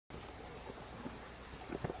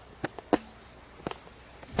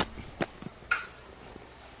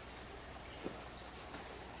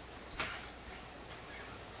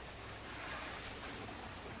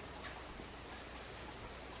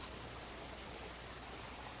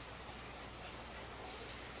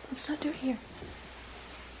Let's not do it here.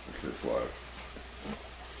 Okay, it's live.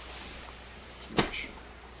 Just make sure.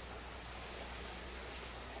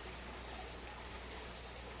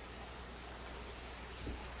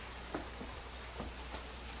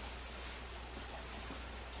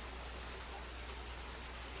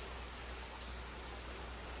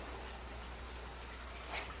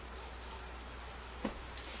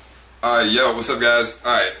 Alright, yo, what's up guys?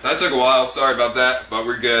 Alright, that took a while, sorry about that, but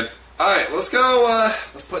we're good. Alright, let's go,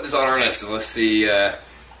 let's put this on ERNEST and let's see if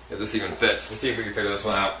this even fits. Let's see if we can figure this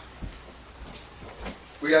one out.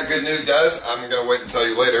 We got good news, guys. I'm gonna wait to tell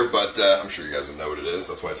you later, but I'm sure you guys will know what it is.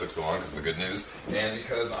 That's why it took so long, because of the good news. And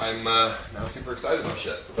because I'm now super excited about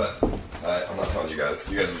shit. But I'm not telling you guys.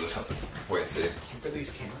 You guys will just have to wait and see. For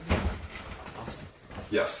these cameras? Awesome.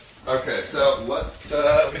 Yes. Okay, so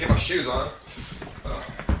let me get my shoes on.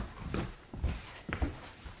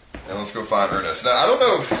 And let's go find ERNEST. Now, I don't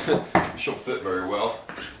know if she'll fit very well.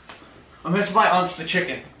 I'm gonna buy Aunts the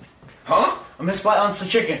chicken. Huh? I'm gonna buy Aunts the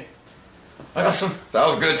chicken. I got some. That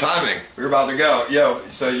was good timing. We were about to go. Yo,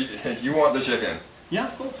 so you want the chicken? Yeah,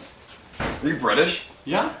 of course. Are you British?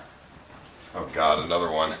 Yeah? Oh god, another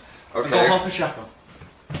one. Okay. I got half a shekel.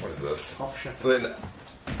 What is this? Half a shekel. So then,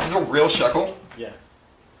 this is a real shekel? Yeah.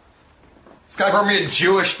 This guy brought me a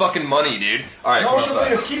Jewish fucking money, dude. Alright, come No, should be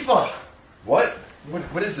outside. a keeper. What?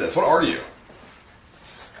 What is this? What are you?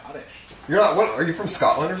 Scottish. You're not, what, are you from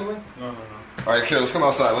Scotland or something? No. Alright, here, let's come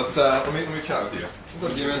outside. Let me chat with you.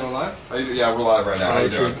 What's up, Demon? We're live? How you, yeah, we're live right now. How you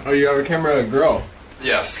doing? Oh, you have a camera girl?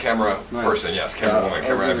 Yes, camera Nice. person, yes, camera woman,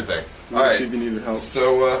 camera everything. Let's see if Alright, you needed help.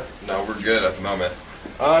 so, no, we're good at the moment.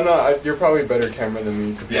 No, you're probably a better camera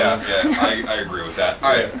than me. To be Yeah, honest. yeah, I agree with that.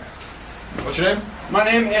 Alright, what's your name? My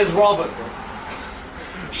name is Robert.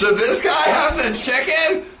 Should this guy have the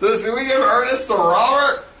chicken? Should we give ERNEST to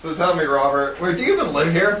Robert? So tell me, Robert, wait, do you even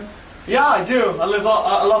live here? Yeah, I do. I live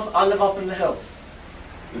up in the hills.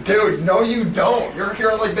 Dude, no you don't. You're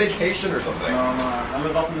here on like vacation or something. No, I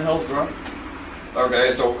live up in the hills, bro.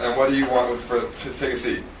 Okay, so, and what do you want for, just take a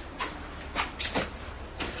seat.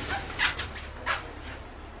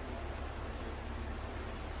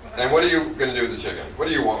 And what are you going to do with the chicken? What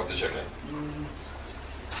do you want with the chicken?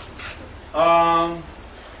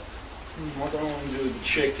 What do I want to do with the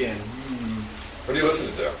chicken? What are you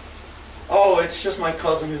listening to? Oh, it's just my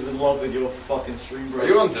cousin who's in love with your fucking stream, bro. Are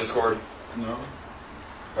you on Discord? No.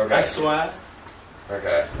 Okay. I swear.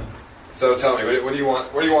 Okay. So tell me, what do you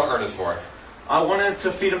want? What do you want ERNEST for? I wanted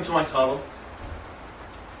to feed him to my turtle.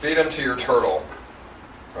 Feed him to your turtle.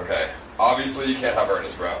 Okay. Obviously, you can't have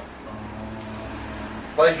ERNEST, bro.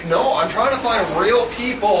 Like, no, I'm trying to find real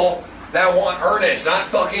people that want ERNEST, not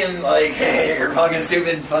fucking like, hey, you're fucking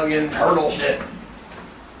stupid fucking turtle shit.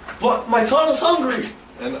 But my turtle's hungry.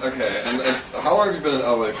 And okay, and how long have you been in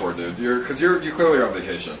LA for, dude? You clearly are on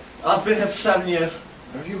vacation. I've been here for 7 years.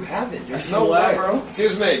 No, you haven't. I swear, bro.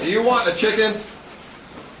 Excuse me. Do you want a chicken?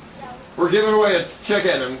 We're giving away a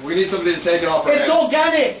chicken, and we need somebody to take it off our It's hands.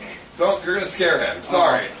 organic. Don't. You're gonna scare him.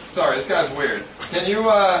 Sorry. Sorry. This guy's weird. Can you?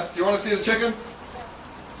 Do you want to see the chicken?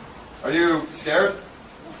 Are you scared?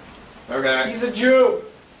 Okay. He's a Jew.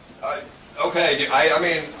 Okay. I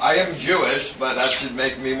mean, I am Jewish, but that should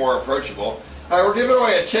make me more approachable. All right, we're giving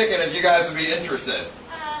away a chicken if you guys would be interested.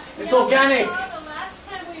 It's organic. The last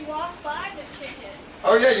time we walked by the chicken.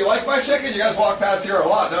 Oh yeah, you like my chicken? You guys walk past here a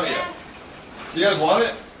lot, don't you? You guys want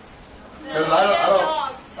it? No, Because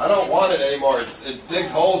I don't want it anymore. It digs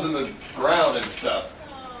holes in the ground and stuff.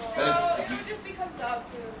 So it would just become dog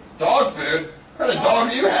food. Dog food? What kind of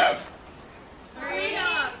dog do you have? 3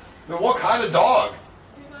 dogs. Now, what kind of dog?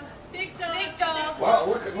 Big dogs. Big dogs. Wow,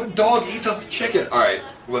 what dog eats a chicken? All right,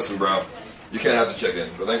 listen, bro. You can't have the chicken,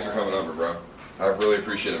 but thanks for coming over, bro. I really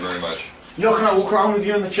appreciate it very much. Yo, can I walk around with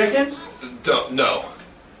you and the chicken? No.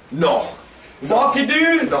 No. Fuck it,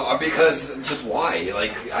 dude. No, because it's just why?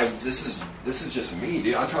 Like, this is just me,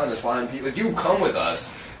 dude. I'm trying to find people. If you come with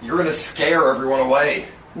us, you're gonna scare everyone away.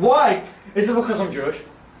 Why? Is it because I'm Jewish?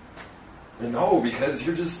 No, because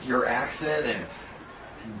your accent and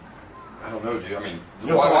I don't know, dude. I mean,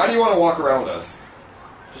 why do you want to walk around with us?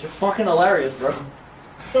 You're fucking hilarious, bro.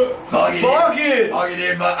 Fuck it. Fuck it. Fuck it,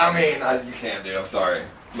 dude. But I mean, you can't, dude. I'm sorry,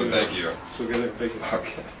 but thank you. So get it, take it.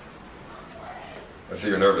 Okay. I see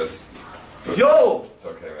you're nervous. Yo! It's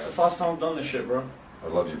okay, It's the man. first time I've done this shit, bro. I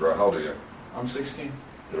love you, bro. How old are you? I'm 16.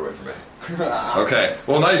 Get away from me. Okay.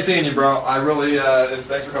 Well, nice seeing you, bro. I really,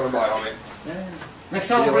 thanks for coming by, homie. Yeah. Next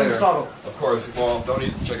See time you I'll bring later. the taco. Of course. Well, don't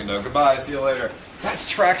eat the chicken dough. Goodbye. See you later.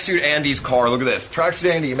 That's Tracksuit Andy's car. Look at this.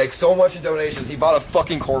 Tracksuit Andy, he makes so much in donations. He bought a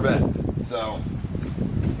fucking Corvette. So,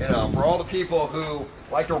 you know, for all the people who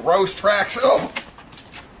like to roast Tracksuit. Oh!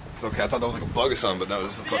 It's okay. I thought that was like a bug or something, but no,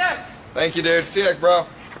 this is a bug. Yeah. Thank you, dude. See ya, bro.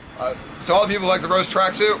 So all the people like the roast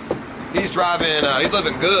tracksuit. He's driving. He's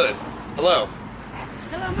living good. Hello.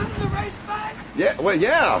 Hello, I'm in the right spot. Yeah. Well,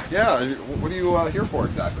 yeah. What are you here for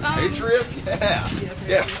exactly? Patriots?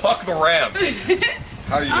 Yeah. Fuck the Rams.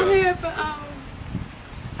 How are you I'm doing? here for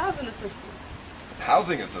housing assistance.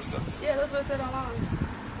 Housing assistance. Yeah, that's what it said online.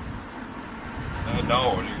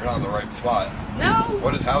 No, you're not in the right spot. No,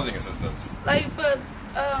 What is housing assistance? like for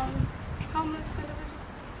homeless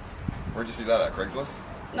individuals. Where'd you see that at? Craigslist?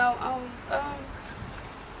 No, on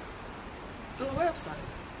the website.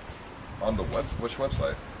 On the which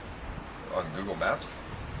website? On Google Maps?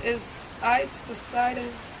 Is Ice Poseidon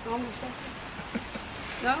homeless shelter?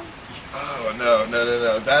 No. Oh no.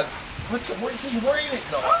 That's what's just raining?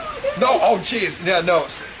 No. Oh, my God. No. Oh jeez. Yeah. No.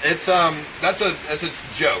 It's that's a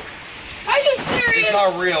joke. Are you serious? It's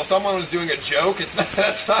not real. Someone was doing a joke. It's not.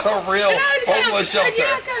 That's not a real homeless shelter.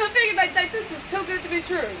 Yeah, I kind of figured like this is too good to be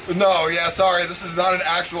true. No. Yeah. Sorry. This is not an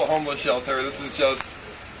actual homeless shelter. This is just.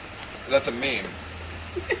 That's a meme.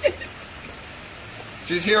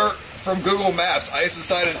 She's here from Google Maps. Ice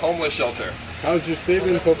Poseidon homeless shelter. How's your stay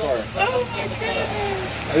been so far? Oh my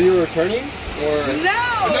goodness. Are you returning? Or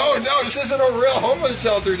No. No. This isn't a real homeless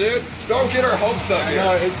shelter, dude. Don't get our hopes up here.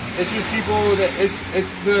 no, it's just people that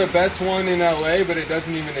it's the best one in LA, but it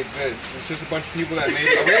doesn't even exist. It's just a bunch of people that made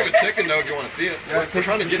We it. have a chicken though if you want to see it. Yeah, We're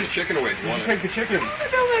trying to get the chicken away if you want Just it. take the chicken. I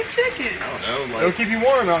don't like chicken. I don't know. It'll Like, keep you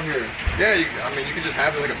warm out here. yeah, you can just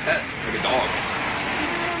have it like a pet, like a dog.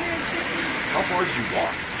 How far did you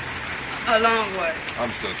walk? A long way.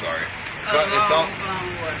 I'm so sorry. A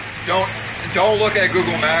long way. Don't look at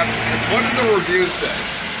Google Maps. What did the reviews say?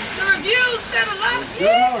 The reviews said a lot. They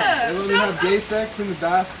Yeah. let me have gay sex in the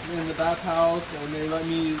bathhouse, and they let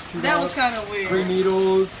me shoot That off was kind of weird. free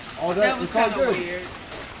needles, all that. That was It's all kind of good. weird.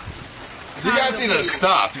 You guys need to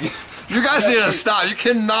stop. You guys need to stop. You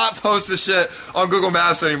cannot post this shit on Google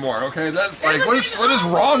Maps anymore. Okay, that's like what is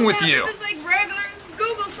wrong with you? It's like regular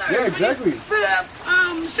Google search. Yeah, When you exactly. put up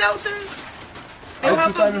shelters. Ice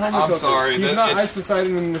Poseidon homeless I'm shelter. sorry, He's that- not it's- Ice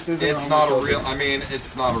Poseidon, and this isn't It's a not a homeless real. shelter. I mean,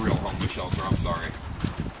 it's not a real homeless shelter. I'm sorry.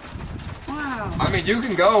 Wow. I mean, you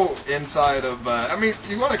can go inside of. I mean, if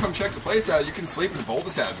you want to come check the place out, you can sleep in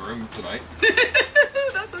Vold's room tonight.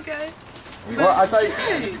 That's okay. I mean, Well, I thought.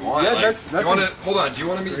 if you want. Yeah, Like, that's you want to hold on. Do you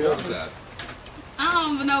want to meet Vold's? I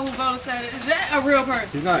don't even know who voted that. Is that a real person?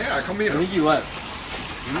 He's not. Yeah, come meet I him. think he left.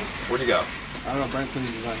 Where'd you go? I don't know. Branson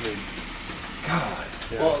is not here. God.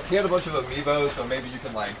 Yeah. Well, he had a bunch of amiibos, so maybe you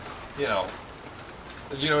can like, you know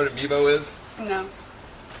what an amiibo is? No.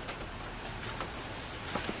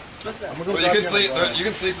 What's that? I'm gonna go Well, you grab can me sleep. on the You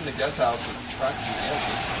can sleep in the guest house with tracksuit and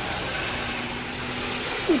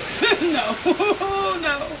No.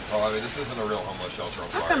 No. Oh, I mean, this isn't a real homeless shelter. I'm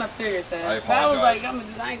I sorry. kind of figured that. I But I was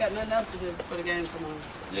apologize. like, I ain't got nothing else to do for the game tomorrow.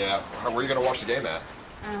 Yeah. Where are you gonna watch the game at?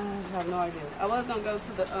 I have no idea. I was gonna go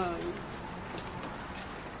to the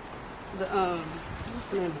what's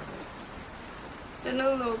the name of it? The new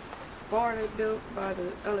little bar they built by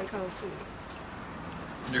the LA Coliseum.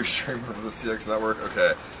 You're streaming for the CX network.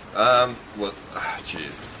 Okay. Well,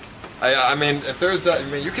 jeez. I mean, if there's that, I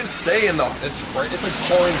mean, you can stay in the. It's pouring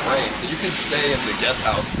rain. So you can stay in the guest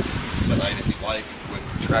house tonight if you'd like with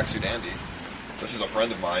Tracksuit Andy, which is a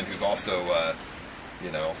friend of mine who's also,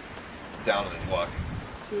 down in his luck.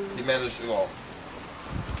 He managed to, well,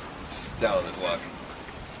 down in his luck.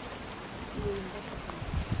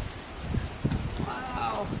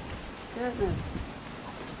 Wow. Goodness.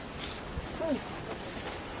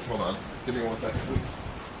 Hold on. Give me 1 second, please.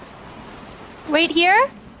 Wait here?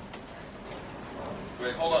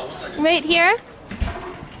 Wait, hold on 1 second. Wait here?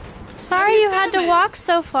 Sorry you had to walk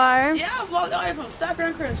so far. Yeah, I walked all the way from Stacker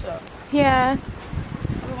and Crenshaw. Yeah.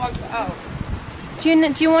 We walked out. Do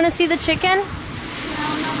you want to see the chicken? No,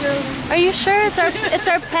 not really. Are you sure it's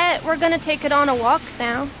our pet? We're gonna take it on a walk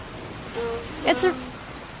now. It's a.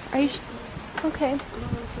 Are you? Okay.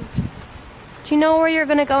 Do you know where you're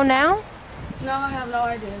gonna go now? No, I have no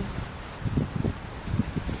idea.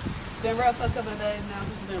 It's been rough for a couple of days now.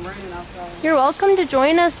 It's been raining outside. You're welcome to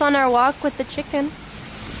join us on our walk with the chicken.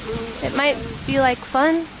 It might be like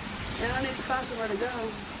fun. Yeah, I need to find somewhere to go.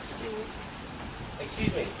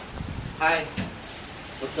 Excuse me. Hi.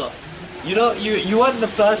 What's up? You know, you weren't the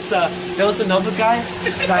first, there was another guy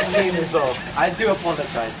that came as well. I do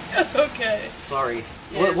apologize. That's okay. Sorry.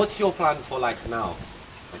 Yeah. What's your plan for, like, now?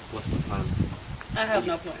 Like, what's the plan? I have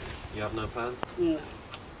no plan. You have no plan? No.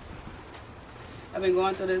 I've been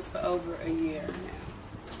going through this for over a year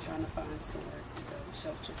now. Trying to find somewhere to go.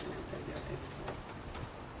 Shelters and everything to explore.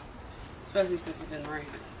 Especially since it's been raining.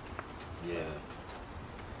 Yeah.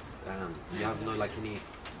 You have no, like, any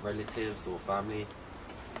relatives or family?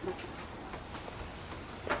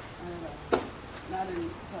 Not in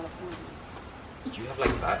California. Do you have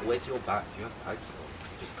like bag? Where's your bag? Do you have bags or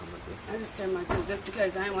you just come like this? I just carry my kids just in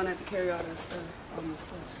case. I ain't want to have to carry all that stuff, all my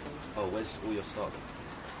stuff. So. Oh, where's all your stuff?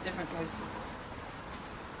 Different places.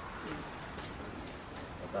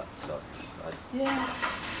 Oh, that sucks. Yeah.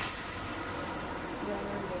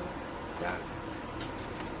 Yeah.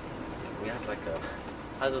 We had like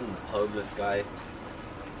I had a homeless guy.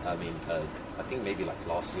 I mean, I think maybe like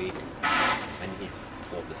last week, and he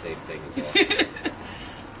thought the same thing as well.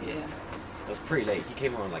 Yeah. It was pretty late. He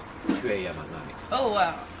came around like 2 a.m. at night. Oh,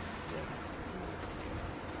 wow. Yeah.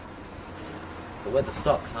 The weather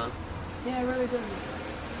sucks, huh? Yeah, it really does.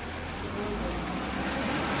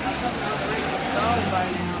 I'm talking about the rain dog by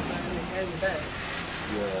now, but it hasn't bad.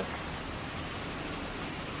 Yeah.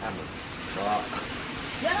 Hammer. Well,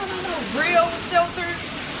 Yeah, I don't know. Real shelters.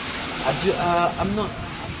 I'm not.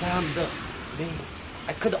 Damn,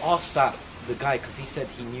 I could ask that the guy because he said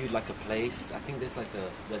he knew like a place. I think there's like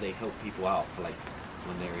where they help people out for like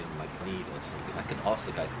when they're in like need or something. I could ask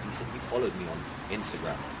the guy because he said he followed me on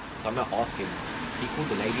Instagram. So I'm gonna ask him. He called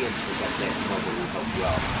the lady and she was like, "Let me know that will help you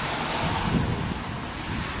out."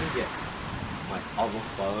 Let me get my other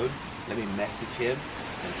phone. Let me message him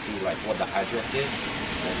and see like what the address is.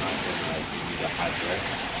 Then I can like give you the address.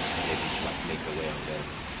 And maybe just like make their way on there and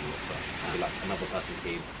see what's up. Maybe like another person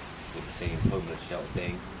came with the same homeless shelter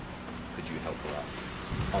thing. Could you help her out?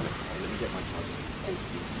 Honestly, let me get my charger. Thank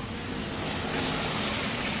you.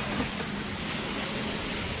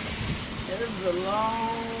 Yeah, this is a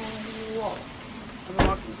long walk. I've been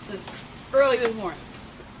walking since early this morning.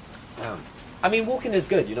 I mean, walking is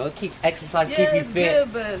good, you know. It keeps exercise, Yeah, keep you it's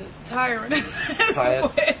fit. good, but tiring as Tired?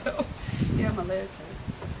 well. Yeah, my legs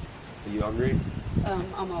hurt. Are you hungry?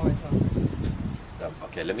 I'm always hungry.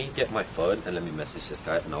 Okay, let me get my phone and let me message this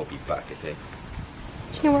guy, and I'll be back. Okay.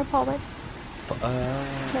 Do you know where Paul went?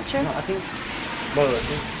 Not sure. No, I think. No, I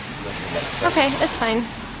think. Okay, it's fine.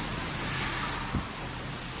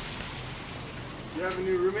 You have a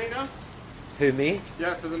new roommate now? Who, me?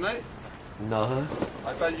 Yeah, for the night? No.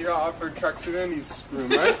 I thought you got offered Truxini's room,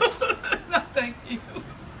 right? No, thank you.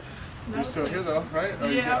 You're still here though, right?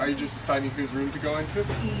 Yeah. Are you just deciding whose room to go into?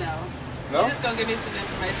 No. No? He's just gonna give me some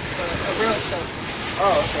information for a real shelter.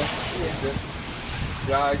 Oh, okay. That's good.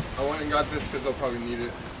 Yeah, I went and got this because they'll probably need it.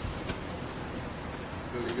 Is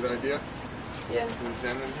that a good idea? Yeah. Can you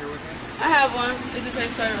stand in here with me? I have one. It just ain't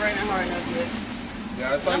started raining hard enough yet.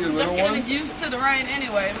 Yeah, I saw your I'm little getting one. used to the rain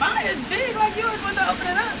anyway. Mine is big like yours when I open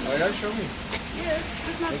it up. Oh yeah, show me. Yeah,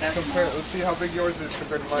 it's not that Let's compare. small. Let's see how big yours is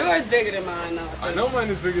compared to mine. Yours bigger than mine, though. I know mine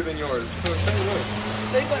is bigger than yours. So say look.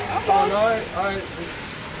 They go, Oh no,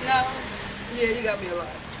 No. Yeah, you got me a lot.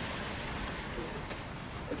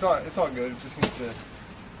 it's all good. It just needs to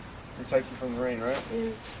protect you from the rain, right? Yeah.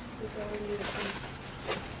 That's all we need to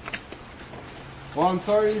do. Well, I'm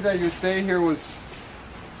sorry that your stay here was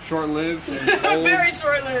short-lived and cold. Very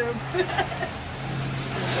short-lived. There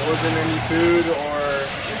wasn't any food or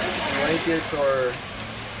blankets or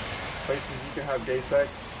places you can have gay sex.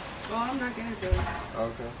 Well, I'm not gonna do it.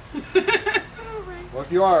 Okay. Well,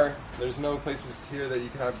 if you are, there's no places here that you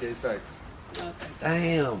can have gay sex. Okay.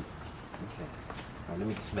 Damn. Okay. Right, let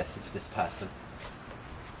me just message this person.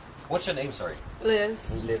 What's your name? Sorry.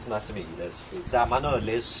 Liz. Liz. Nice to meet you, Liz. Damn, I know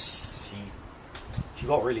Liz. She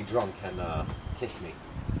got really drunk and kissed me.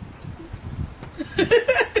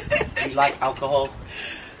 Do you like alcohol?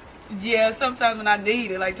 Yeah, sometimes when I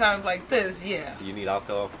need it, like times like this, yeah. Do you need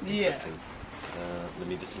alcohol? Yeah. Let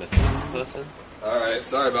me just message this person. Alright,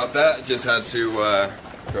 sorry about that. Just had to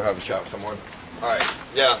go have a chat with someone. Alright,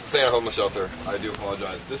 yeah, this ain't a homeless shelter. I do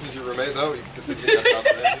apologize. This is your roommate, though. You can sleep in the guest house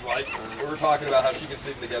with if you like. We were talking about how she can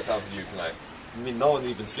sleep in the guest house with you tonight. I mean, no one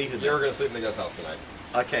even sleeping there. You're going to sleep in the guest house tonight.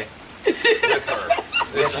 Okay. With her.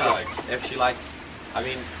 If she likes. If she likes. I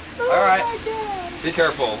mean, Alright. Be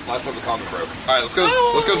careful. Last time the comment broke. Alright, let's go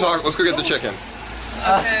talk. Let's go get the chicken.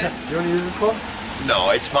 Okay. You want to use this one? No,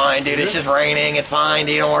 it's fine, dude. It's just raining. It's fine,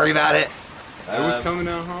 dude. Don't worry about it. It was coming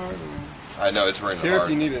down hard. I know, it's raining Here hard.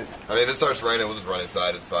 if you need it. I mean, if it starts raining, we'll just run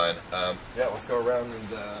inside. It's fine. Yeah, let's go around and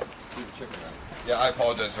see the chicken now. Yeah, I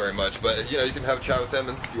apologize very much, but, you know, you can have a chat with them,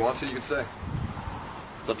 and if you want to, you can stay.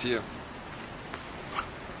 It's up to you.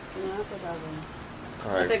 No,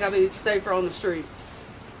 All I right. think I'll be safer on the streets.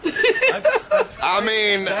 I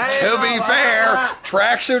mean, to be fair,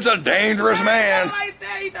 tracksuit's a dangerous man. Like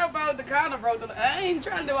that, you talk about the kind of broke. I ain't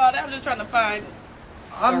trying to do all that. I'm just trying to find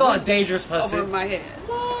I'm not a dangerous over person. my head.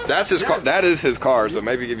 That's his car. That is his car. So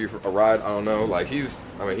maybe give you a ride. I don't know. Like he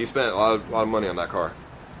spent a lot of money on that car.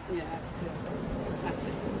 Yeah, I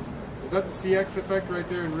see. Is that the CX effect right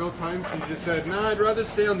there in real time? So you just said, nah, I'd rather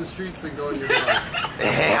stay on the streets than go in your house.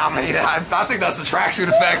 Yeah, I mean, I think that's the tracksuit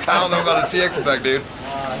effect. I don't know about the CX effect, dude.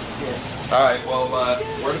 Alright, well,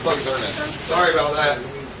 where the fuck is Ernest? Sorry about that.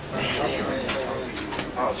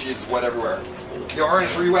 Oh, Jesus, wet everywhere. Yo,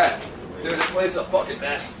 Ernest, where you at? Dude, this place is a fucking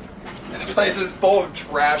mess. This place is full of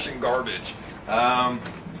trash and garbage.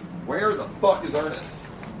 Where the fuck is Ernest?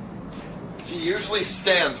 She usually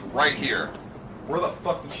stands right here. Where the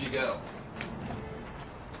fuck did she go?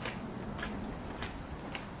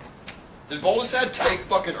 Did Voldemort take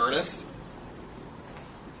fucking Ernest?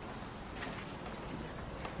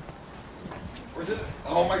 Or is it?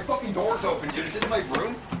 Oh, my fucking door's open, dude. Is it in my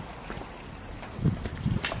room?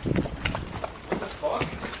 What the fuck?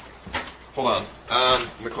 Hold on.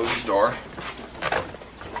 Let me close this door.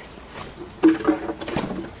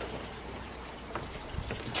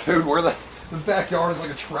 Dude, where the backyard is like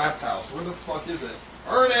a trap house. Where the fuck is it?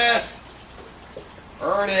 Ernest!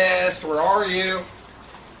 Ernest, where are you?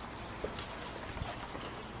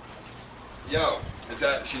 Yo,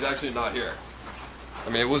 she's actually not here. I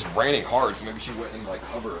mean, it was raining hard, so maybe she went in like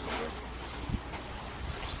cover or something.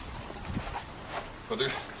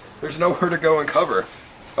 But there's nowhere to go and cover.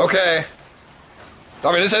 Okay.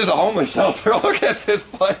 I mean, this is a homeless shelter. Look at this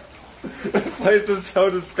place. This place is so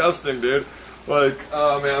disgusting, dude. Like,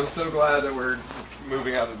 oh man, I'm so glad that we're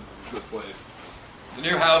moving out of this place. The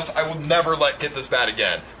new house, I will never let get this bad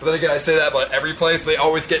again. But then again, I say that about every place. They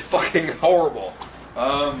always get fucking horrible.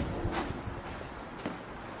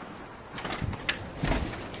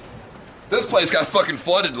 This place got fucking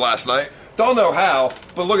flooded last night. Don't know how,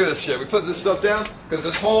 but look at this shit. We put this stuff down because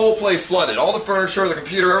this whole place flooded. All the furniture, the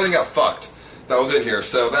computer, everything got fucked. That was in here.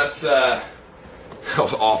 So that's that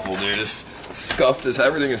was awful, dude. It's scuffed as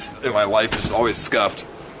everything is in my life is always scuffed.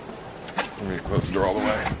 Let me close the door all the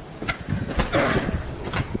way.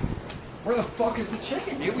 Where the fuck is the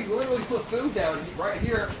chicken, dude? We literally put food down right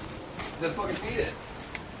here to fucking feed it.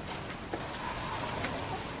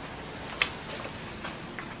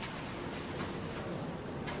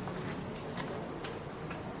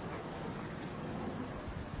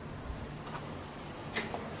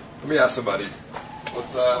 Let me ask somebody.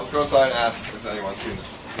 Let's go outside and ask if anyone's seen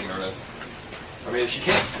Ernest. I mean, she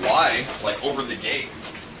can't fly like over the gate.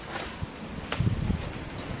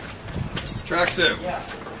 Tracksuit. Yeah.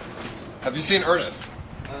 Have you seen Ernest?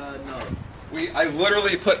 No. I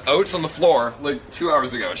literally put oats on the floor like 2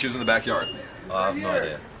 hours ago. She was in the backyard. I have no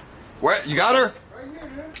idea. Where? You got her? Right here,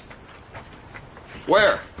 dude.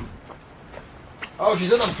 Where? Oh,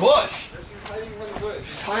 she's in a bush. She's hiding in the bush.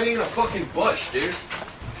 She's hiding in a fucking bush, dude.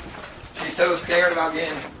 She's so scared about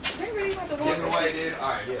getting given away, dude. All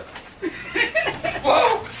right. Yeah.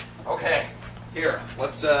 Whoa. Okay. Here.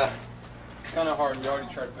 Let's. It's kind of hard. We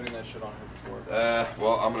already tried putting that shit on her before.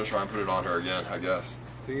 Well, I'm gonna try and put it on her again, I guess.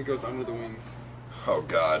 I think it goes under the wings. Oh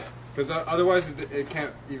God. Because otherwise it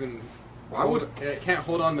can't even. Why would it can't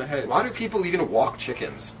hold on the head? Why do people even walk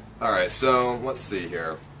chickens? All right. So let's see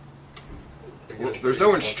here. There's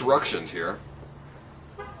no instructions here.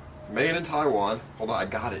 Made in Taiwan. Hold on, I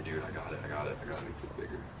got it, dude. I got it. Makes it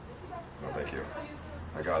bigger. Oh, thank you.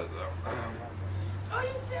 I got it though. Are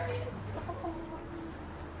you serious?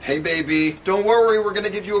 Hey, baby, don't worry. We're gonna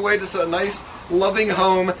give you away to a nice, loving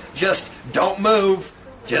home. Just don't move.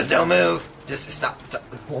 Just don't move. Just stop. Just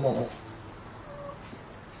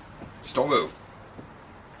don't move.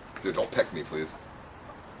 Dude, don't peck me, please.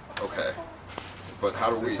 Okay. But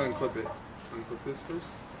how do we? Let's unclip it. Unclip this first.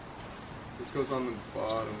 This goes on the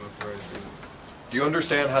bottom of right here. Do you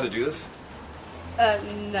understand how to do this?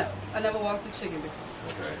 No. I never walked a chicken before.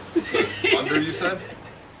 Okay. So, under, you said?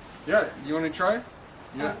 Yeah, you want to try?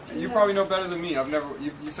 Yeah, you probably know better than me. I've never.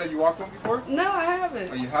 You said you walked one before? No, I haven't.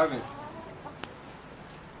 Oh, you haven't.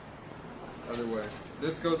 Other way.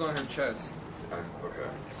 This goes on her chest. Okay.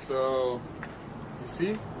 So, you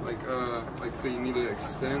see, like so you need to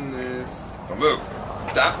extend this. Don't move.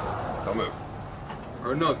 Stop. Don't move.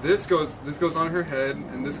 Or no, this goes on her head,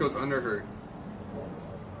 and this goes under her.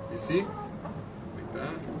 You see? Like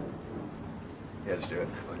that. Yeah, just do it.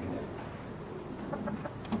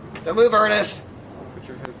 Don't move, Ernest. Put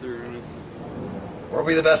your head through, Ernest. We'll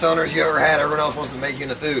be the best owners you ever had. Everyone else wants to make you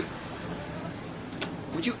into food.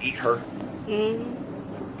 Would you eat her?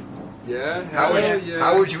 Mm-hmm. Yeah. How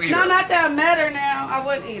would you eat No, her? not that I met her now. I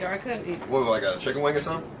wouldn't eat her. I couldn't eat her. What, like a chicken wing or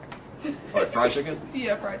something? Like fried chicken?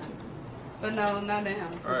 Yeah, fried chicken. But no, not now.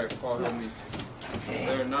 Alright, Paul, help me.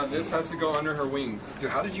 There, now this has to go under her wings. Dude,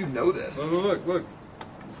 how did you know this? Look.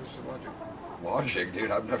 This is just logic. Logic, dude.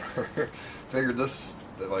 I've never figured this,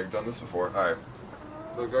 like, done this before. Alright.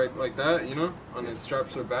 look right like that, you know, on his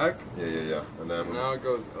straps are back. Yeah. And then Now it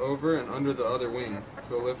goes over and under the other wing.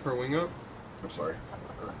 So lift her wing up. I'm sorry.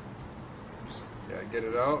 Just, yeah, get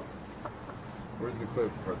it out. Where's the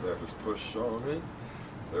clip? Right there. Just push on it.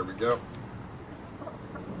 There we go.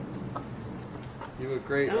 You look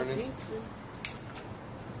great, Oh, Ernest. thank you.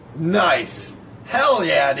 Nice. Hell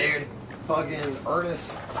yeah, dude. Fucking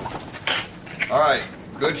Ernest. All right.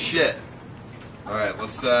 Good shit. All right.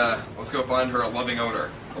 Let's go find her a loving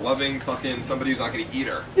owner. A loving fucking somebody who's not gonna eat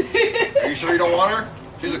her. Are you sure you don't want her?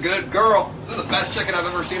 She's a good girl. This is the best chicken I've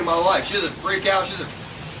ever seen in my life. She doesn't freak out. She doesn't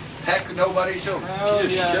heck nobody. She just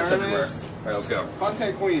shits everywhere. All right, let's go.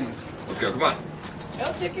 Content queen. Let's go. Come on.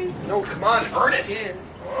 El chicken? No, come on, Ernest. Yeah.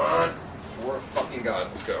 Come on. For a fucking God.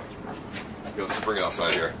 Let's go. Let's bring it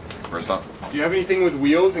outside here. First off. Do you have anything with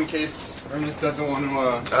wheels in case Ernest doesn't want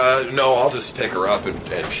to? No, I'll just pick her up and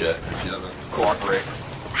shit if she doesn't cooperate.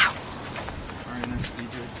 All right, Ernest, be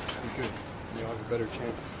good. Be good. You'll have a better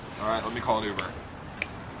chance. All right, let me call an Uber.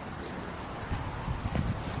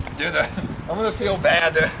 Dude, I'm gonna feel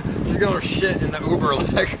bad. She's gonna shit in the Uber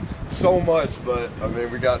like so much, but I mean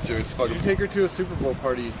we got to. It's fucking. You take her to a Super Bowl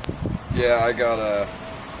party. Yeah, I got a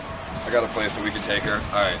place that we can take her.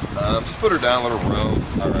 All right, just put her down, let her roam.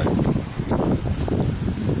 All right.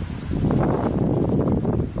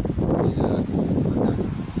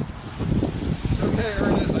 It's okay,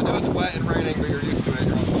 Ernest. I know it's wet and raining, but you're used to it.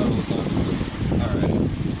 You're outside all the time. All right.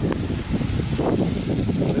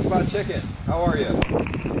 This is my chicken. How are you?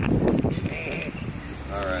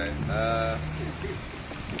 All right.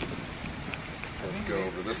 Let's go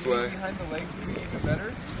over this way. Behind the legs would be even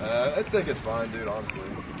better. I think it's fine, dude, honestly.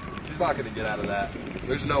 She's not going to get out of that.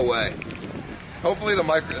 There's no way. Hopefully the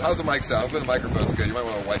how's the mic sound? Hopefully the microphone's good. You might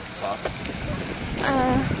want to wipe the top.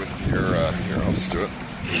 With your, here, I'll just do it.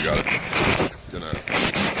 You got it. It's gonna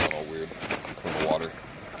sound all weird. It's from the water.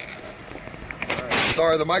 Alright.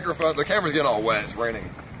 Sorry, the camera's getting all wet. It's raining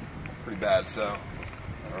pretty bad, so.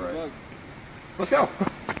 Alright. Let's go!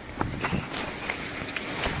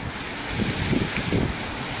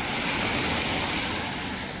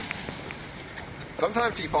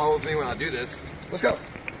 Sometimes she follows me when I do this. Let's go.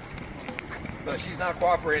 But she's not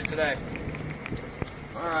cooperating today.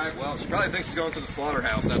 Alright, well, she probably thinks she's going to the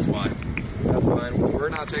slaughterhouse, that's why. That's fine. We're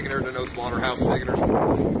not taking her to no slaughterhouse, we're taking her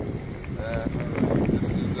someplace.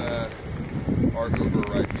 This is our Uber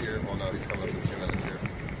right here. Well, no, he's coming up in 2 minutes here.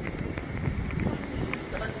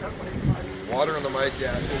 Water on the mic,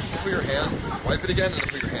 yeah. Just put your hand, wipe it again, and then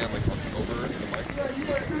put your hand like over the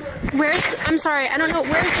mic. I'm sorry, I don't know,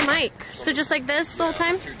 where's the mic? So just like this the whole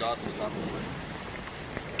time? There's 2 dots on the top of the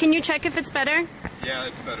mic. Can you check if it's better? Yeah,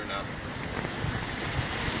 it's better now.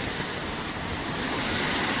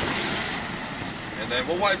 And then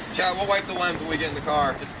we'll wipe the lens when we get in the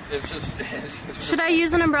car. It's just Should I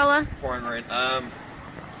use an umbrella? pouring rain.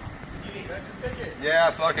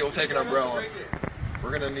 Yeah, fuck it. We'll take an umbrella.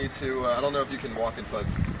 We're gonna need to. I don't know if you can walk inside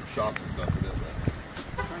shops and stuff with it.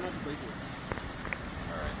 But...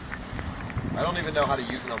 All right. I don't even know how to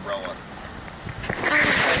use an umbrella.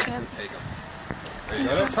 Take them. There you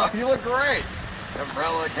go. You look great.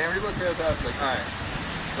 Umbrella, camera. You look fantastic. All right.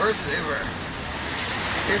 Where's the Uber?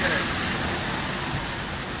 2 minutes.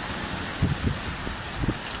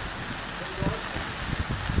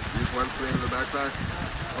 Lens cream in the backpack.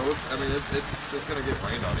 I mean, it's just gonna get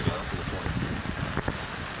rained on again. That's the point.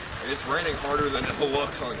 It's raining harder than it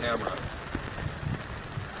looks on camera.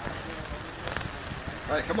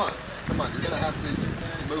 All right, come on. You're gonna have to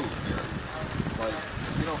move here. Like,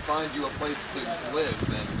 if we don't find you a place to live,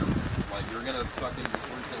 then you're gonna we're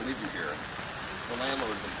just gonna leave you here. The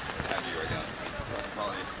landlord can have you, I guess.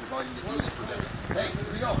 We're probably gonna eat it for dinner. Hey, where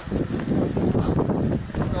are you going?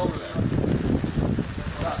 Go over there.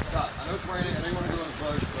 Stop. I know it's raining. I know you want to go in the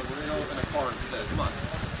bush, but we're going to go in a car instead. Come on.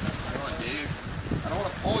 Come on, Dave. I don't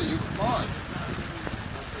want to pull you. Come on.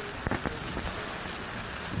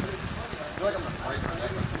 I feel like I'm going to break my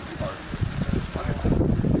neck. It's too hard.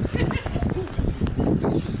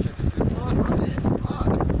 Delicious chicken too. Come on, run this. Come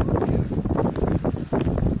on. I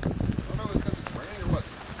don't know if it's because it's raining or what.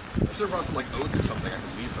 I should have brought some oats or something I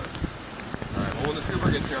can leave her. Alright, well when the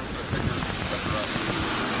Uber gets here, I'm just going to pick her up.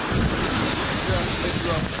 Pick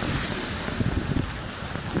you up.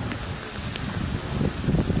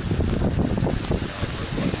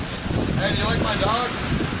 Hey, do you like my dog?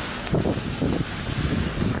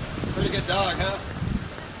 Pretty good dog, huh?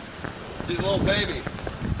 She's a little baby.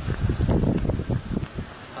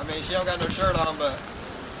 I mean, she don't got no shirt on, but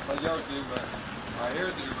like yours do, but... Alright,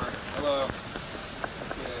 here's the Uber. Hello.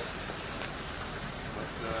 Okay.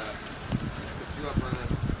 Let's, pick you up,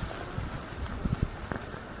 Ernest.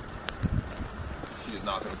 She did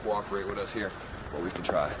cooperate with us here, but we can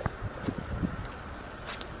try.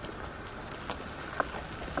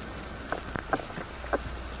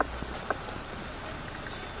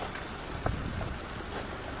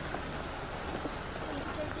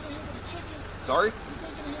 Sorry?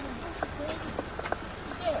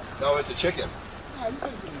 No, it's a chicken.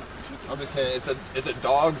 I'm just kidding. It's a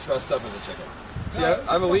dog dressed up as a chicken. See,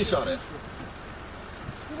 I have a leash on it.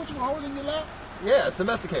 What you hold in your lap? Yeah, it's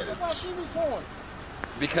domesticated. Why she recording?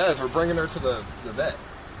 Because we're bringing her to the vet.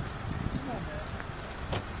 Come on,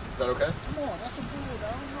 man. Is that okay? Come on, that's a good.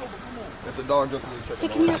 I don't know, but come on. It's a dog dressed as a chicken.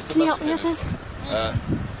 Hey, can you help me with this?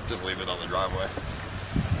 Just leave it on the driveway.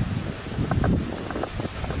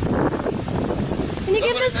 Can you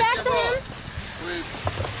give this back to him? Please.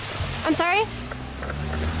 I'm sorry?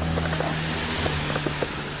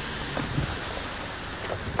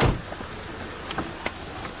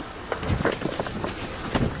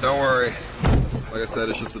 Don't worry. Like I said,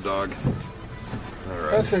 it's just a dog. All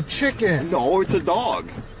right. That's a chicken. No, it's a dog.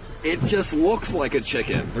 It just looks like a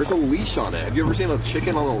chicken. There's a leash on it. Have you ever seen a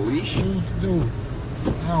chicken on a leash? Dude, I don't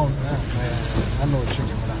know, man. I know a chicken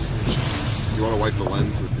when I see a chicken. You want to wipe the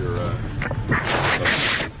lens with your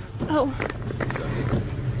Oh.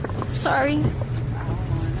 Sorry.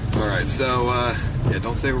 All right, so yeah,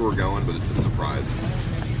 don't say where we're going, but it's a surprise.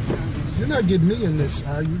 You're not getting me in this,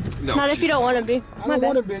 are you? No, Not if you don't want to be. I don't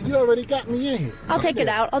want to be. You already got me in here. I'll take it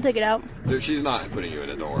out. I'll take it out. Dude, she's not putting you in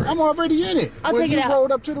it. Don't worry. I'm already in it. I'll when take it you out.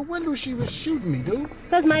 rolled up to the window, she was shooting me, dude.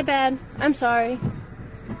 That's my bad. I'm sorry.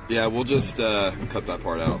 Yeah, we'll just cut that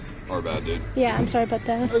part out. Our bad, dude. Yeah, I'm sorry about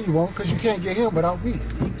that. No, you won't, because you can't get him without me.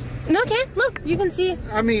 No, okay. Look, you can see.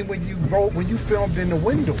 I mean, when you filmed in the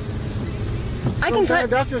window. I can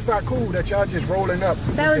cut. That's just not cool that y'all just rolling up.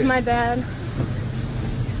 That was my bad.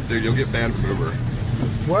 Dude, you'll get banned from Uber.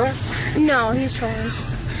 What? No, he's trolling.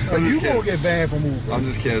 You kidding. gonna get banned from Uber? I'm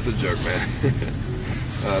just kidding. It's a joke, man.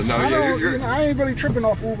 No, I, yeah, don't, you're you know, I ain't really tripping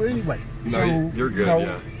off Uber anyway. no, So, you're good. you know,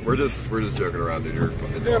 Yeah, we're just joking around, dude. You're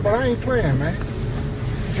fun. It's Yeah, all but good. I ain't playing, man.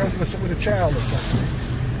 You're joking with a child or something.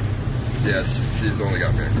 Yes, she's only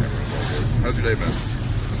got me on camera. It's all good. How's your day been?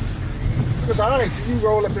 It was alright till you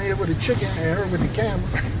roll up in here with a chicken and her with the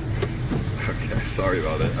camera. Okay, sorry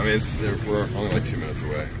about it. I mean, we're only like 2 minutes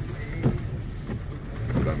away.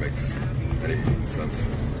 If that makes any sense.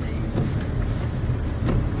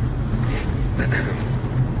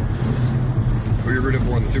 Who are you rooting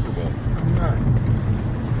for in the Super Bowl? I'm not.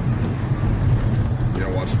 You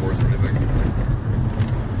don't watch sports or anything?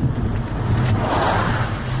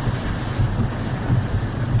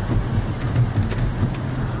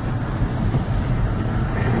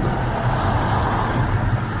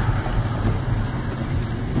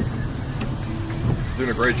 Doing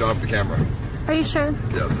a great job with the camera. Are you sure?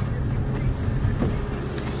 Yes.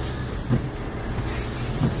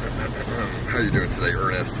 How you doing today,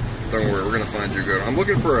 Ernest? Don't worry, we're gonna find you good. I'm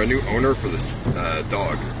looking for a new owner for this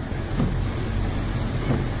dog.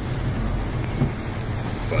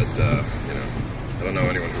 But, you know, I don't know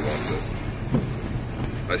anyone who wants it.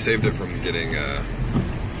 I saved it from getting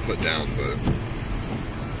put down, but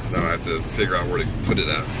now I have to figure out where to put it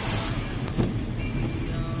at.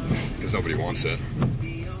 Because nobody wants it.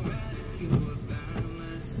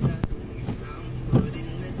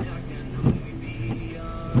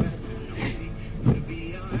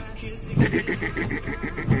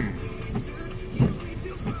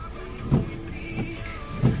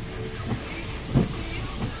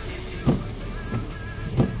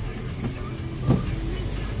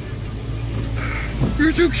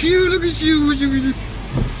 You're so cute, look at you.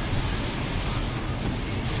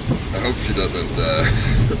 I hope she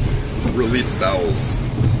doesn't release bowels.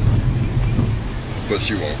 But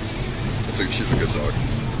she won't. She's a good dog.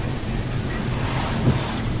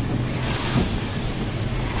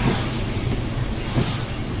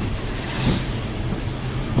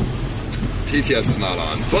 TTS is not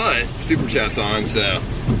on, but Super Chat's on, so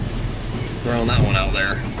throwing that one out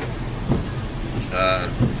there.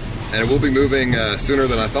 And we'll be moving sooner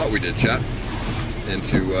than I thought we did, chat,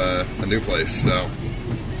 into a new place. So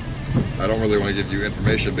I don't really want to give you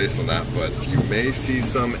information based on that, but you may see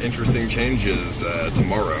some interesting changes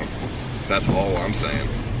tomorrow. That's all I'm saying.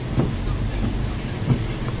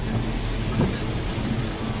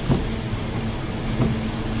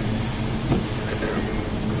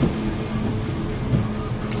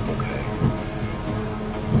 Okay.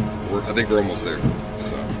 I think we're almost there,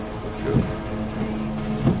 so that's good.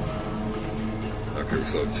 Okay, we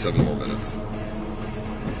still have 7 more minutes.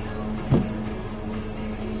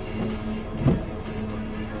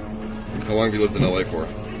 How long have you lived in LA for?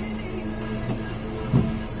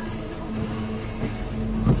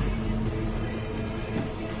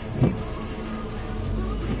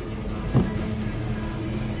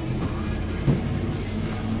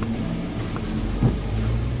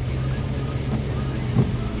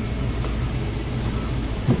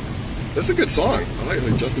 That's a good song. I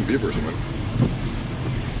like Justin Bieber or something.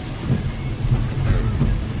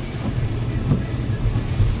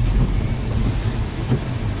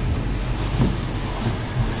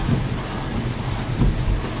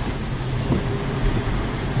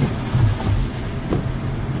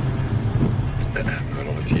 I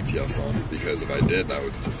don't have TTS on because if I did, that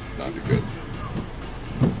would just not be good.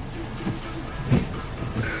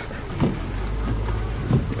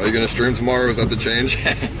 Are you gonna stream tomorrow? Is that the change?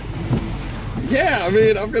 Yeah, I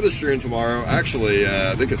mean, I'm gonna stream tomorrow. Actually,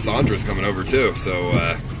 I think Cassandra's coming over too, so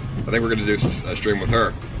I think we're gonna do a stream with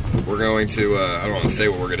her. We're going to, I don't want to say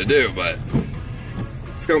what we're gonna do, but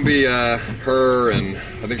it's gonna be her, and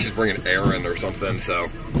I think she's bringing Aaron or something, so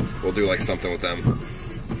we'll do like something with them.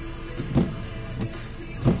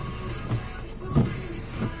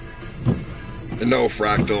 And no,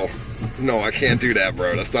 Fractal. No, I can't do that,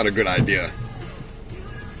 bro. That's not a good idea.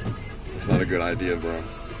 That's not a good idea, bro.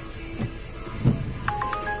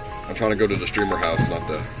 I'm trying to go to the streamer house, not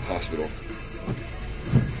the hospital.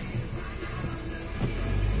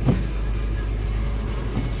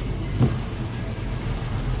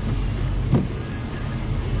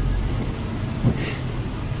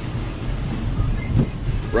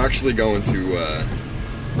 We're actually going to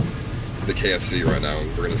the KFC right now, and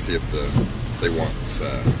we're going to see if they want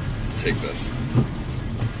to take this.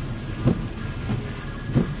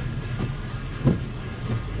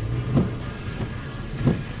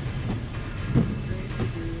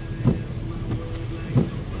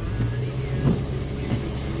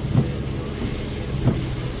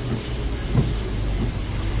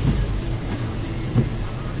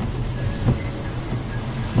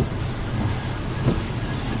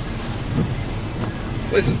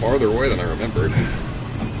 This place is farther away than I remembered.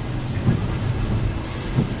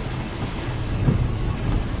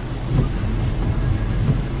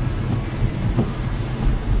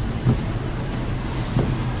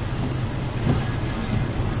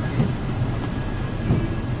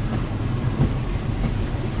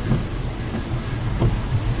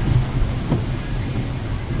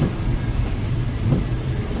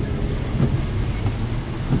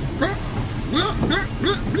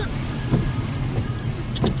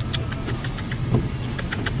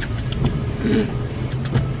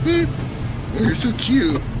 Oh, you're so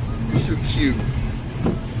cute. You're so cute.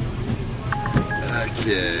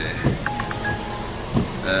 Okay.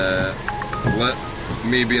 Let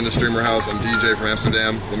me be in the streamer house. I'm DJ from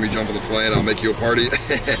Amsterdam. Let me jump on the plane. I'll make you a party.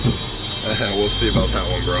 We'll see about that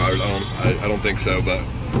one, bro. I don't think so, but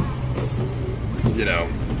you know,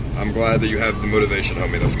 I'm glad that you have the motivation,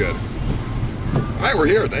 homie. That's good. All right, we're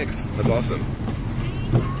here. Thanks. That's awesome.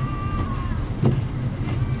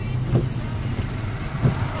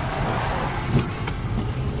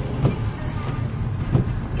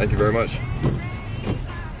 Thank you very much.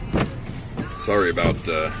 Sorry about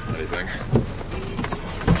anything.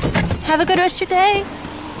 Have a good rest of your day.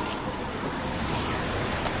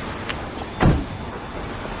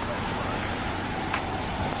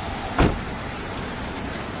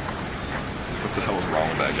 What the hell was wrong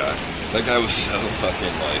with that guy? That guy was so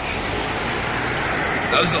fucking like...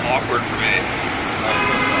 That was awkward for me.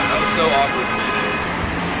 That was so awkward for me, dude.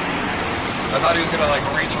 I thought he was gonna like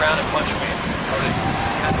reach around and punch me. I would have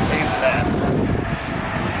had a taste of that.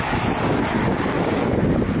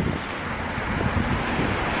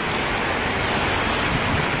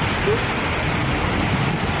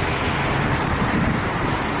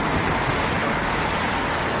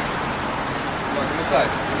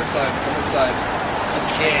 Come inside, come inside.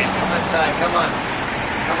 Okay, come inside, come on.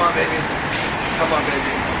 Come on, baby. Come on,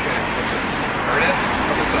 baby. Okay, listen. Ernest,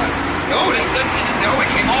 come inside. No, it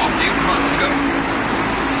came off, dude. Come on, let's go.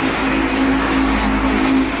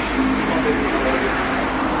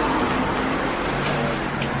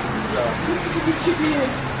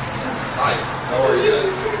 Hi, how are you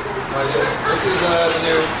guys? How are you guys? This is the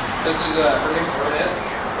new, her name's Ernest.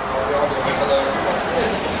 Hello.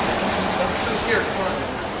 I'm so scared, come on.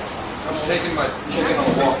 I'm taking my chicken on a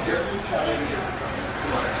walk here.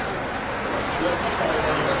 Come on.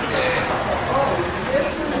 Okay.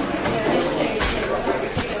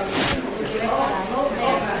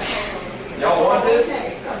 Y'all want this?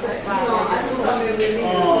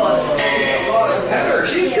 Heather,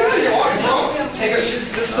 she's good. You want, bro? Take her.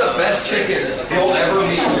 This is the best chicken you'll ever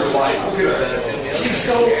meet in your life. Look at her. She's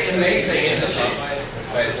so amazing, isn't she?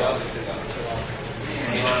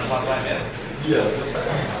 Yeah.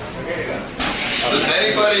 Does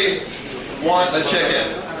anybody want a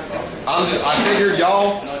chicken? I figured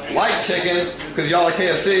y'all like chicken because y'all are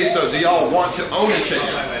KFC, so do y'all want to own a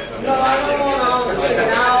chicken? No, I don't want to own a chicken.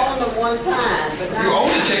 I owned them one time. But you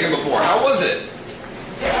owned a chicken before. How was it?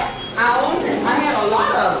 I had a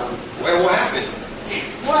lot of them. Wait, what happened?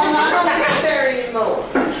 Well, I don't get there anymore.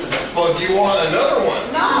 Well, do you want another one?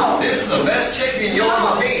 No. This is the best chicken you'll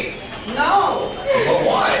ever meet. No. But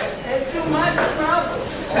why? It's too much trouble.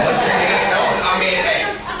 I mean, hey,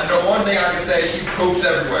 the one thing I can say, she poops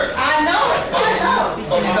everywhere. I know it. I know.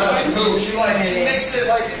 But besides the poop, she makes it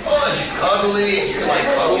like fun. She's cuddly. You can like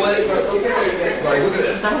cuddle it. Like, look at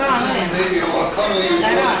this. Baby, oh, cuddly.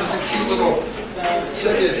 She's a cute little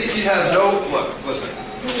chicken. See, she has no, look, listen.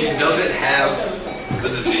 She doesn't have the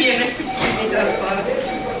disease.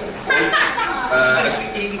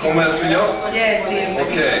 ¿Come español? Yes,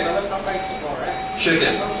 Okay.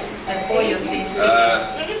 Chicken.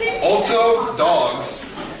 Alto dogs.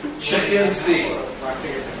 Chicken C.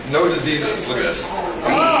 No diseases. Look at this.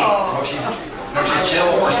 No, she's chill.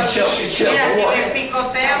 Or she's chill. She's chill. Or.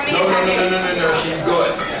 No. She's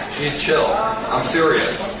good. She's chill. I'm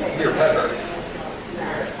serious. Here, pet her.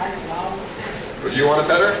 Do you want to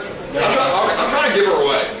pet her? I'm trying to give her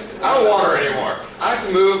away. I don't want her anymore. I have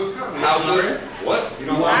to move houses. What?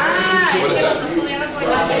 What is that?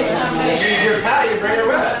 Your pet, you bring her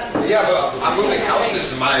with. Yeah, but I'm moving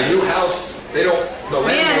houses. My new house, they don't. The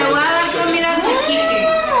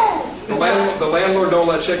landlord don't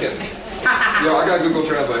let chickens. Yo, I got Google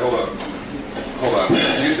Translate. Hold on. Do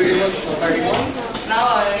you speak English? No.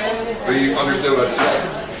 But you understood what I just said?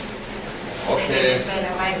 Okay.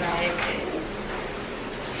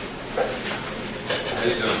 How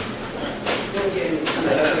you doing?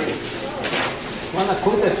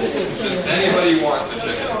 Does anybody want the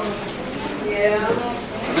chicken? Yeah. I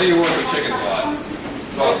know you work with chickens a lot.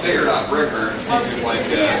 So I figured I'd bring her and see if you'd like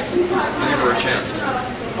give her a chance.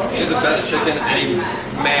 She's the best chicken any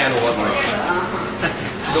man will ever own.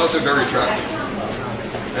 She's also very attractive.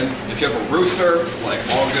 And if you have a rooster, like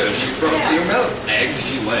all good. Do you know how many eggs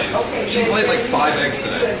she lays? She laid like 5 eggs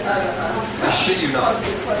today. I shit you not.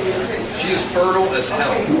 She is fertile as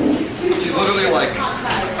hell. She's literally like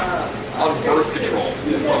on birth control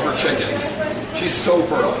of her chickens. She's so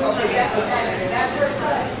fertile.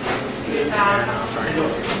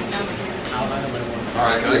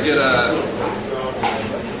 Alright, can I get a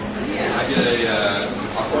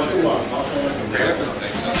popcorn chicken?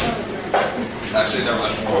 Actually, never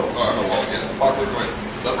mind. Oh, I have a wallet again. Popcorn, wait.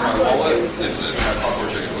 Is that my wallet? Yes, it is. Can I have popcorn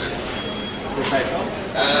chicken, please? By itself?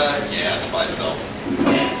 Yeah, just by itself.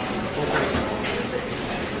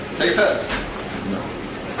 Take a pet.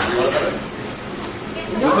 You want a pet?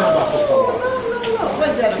 No.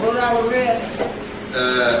 What's that, Rhode Island Red?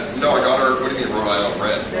 No, I got her. What do you mean, Rhode Island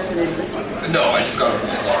Red? No, I just got her from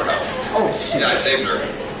the slaughterhouse. Oh, shit. Yeah, I saved her.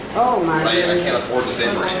 Oh, my I goodness. can't afford to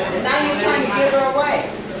save her anymore. Now you're trying to give her away.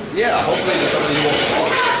 Yeah, hopefully there's somebody who won't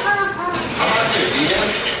want it. I'm not going to eat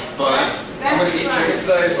it, but I'm going to eat chicken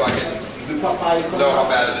today so I can know how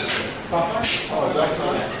bad it is.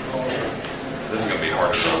 This is going to be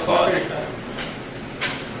harder than I thought.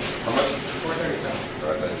 How much?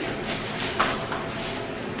 All right, thank you.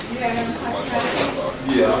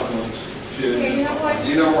 Yeah. Do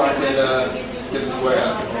you know where I can get this way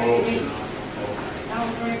at?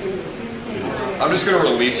 I'm just going to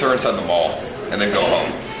release her inside the mall and then go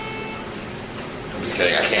home. I'm just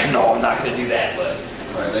kidding. I can't. No, I'm not going to do that. But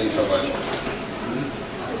all right, thank you so much.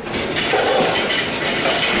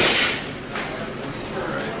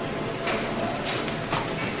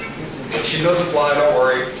 If she doesn't fly, don't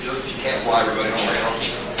worry. She can't fly. Everybody, don't worry.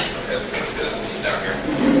 Okay, that's good. Let's sit down here.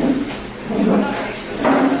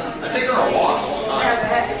 I take her on walks all the time.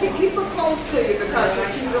 Keep her close to you because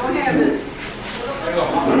she's going to have it.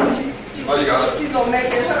 Oh, you got it? She's going to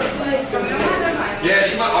make it her place. Yeah,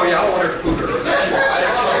 she might. Oh, yeah, I don't want her to poop everywhere. She won't.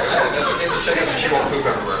 That's the thing with chickens, she won't poop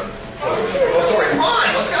everywhere. Trust me. Oh, sorry. Come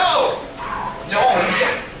on, let's go. No, I'm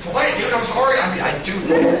sorry. Wait, dude, I'm sorry. I mean, I do.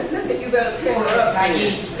 Listen, you better pick her up.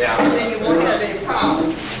 Yeah. Then you won't have any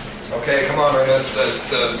problems. Okay, come on, Ernest.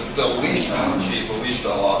 The leash. Oh, jeez, the leash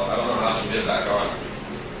fell off. I don't know how to get it back on.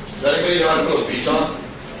 Does anybody know how to put a leash on?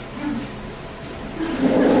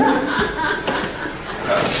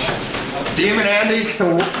 Demon Andy,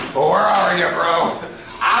 where are you, bro?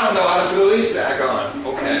 I don't know how to put a leash back on.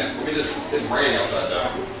 Okay, let me just. It's raining outside though.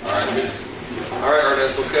 All right, let me just. All right,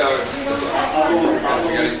 Ernest, let's go. We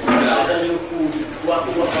gotta get out.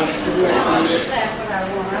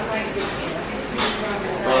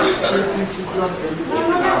 Better.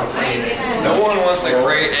 No one wants to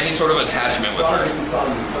create any sort of attachment with her.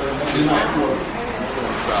 Excuse me.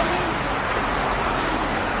 Stop.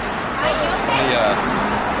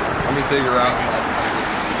 Let me figure out how to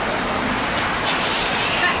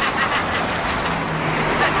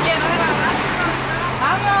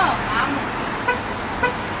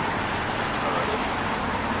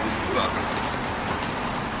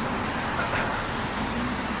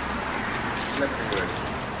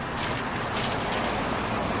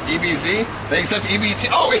EBZ? They accept EBT?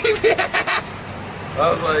 Oh, EBT!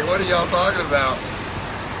 I was like, what are y'all talking about?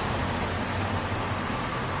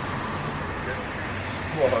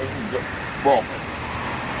 Well,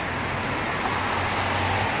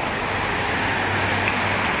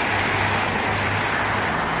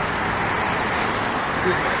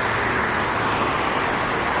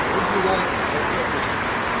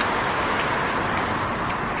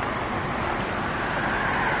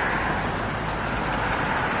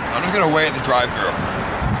 I'm just gonna wait at the drive-thru.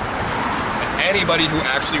 Anybody who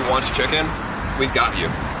actually wants chicken, we got you.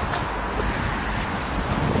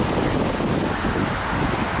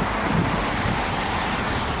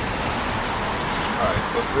 Alright,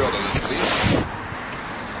 let's real to this leash.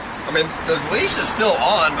 I mean, the leash is still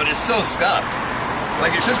on, but it's so scuffed.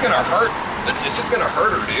 Like, it's just gonna hurt. It's just gonna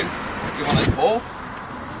hurt her, dude. When I pull,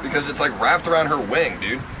 because it's like wrapped around her wing,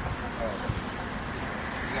 dude.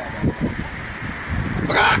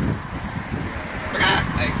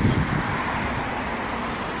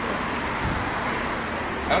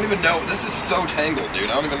 I don't even know. This is so tangled, dude.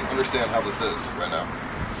 I don't even understand how this is right now.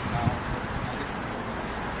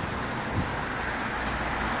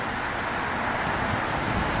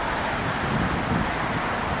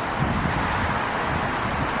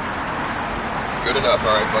 Good enough.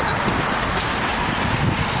 All right, fuck it.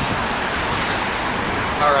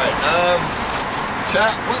 All right.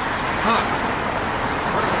 Chat. What? Fuck.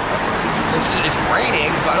 It's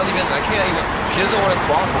raining, so I can't even. She doesn't want to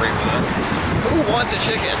cooperate with us. Who wants a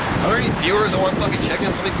chicken? Are there any viewers that want fucking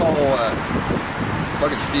chickens? Let me call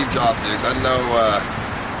fucking Steve Jobs, dude. 'Cause I know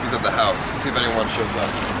he's at the house. See if anyone shows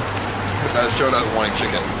up. Showed up wanting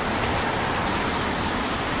chicken.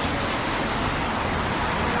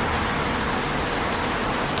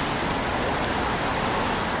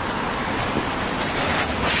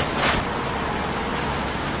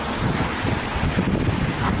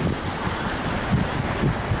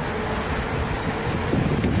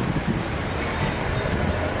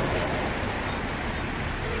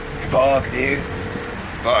 Fuck, dude.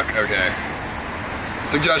 Fuck, okay.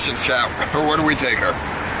 Suggestions, chat. Where do we take her?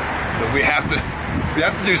 We have to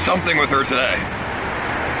do something with her today.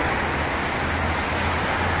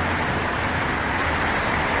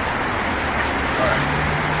 Alright.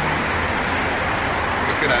 I'm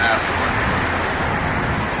just gonna ask her.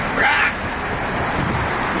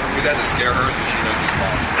 Do that to scare her so she knows who's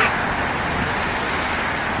boss.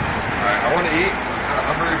 Alright, I want to eat. I'm kind of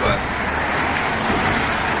hungry, but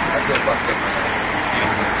I feel fucked up.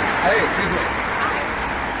 Hey, excuse me.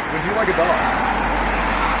 Would you like a dog?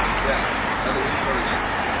 Yeah, another leash and everything.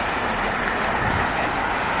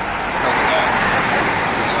 How's the dog?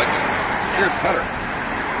 Would you like it? Here, pet her.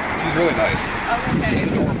 She's really nice. Oh, okay.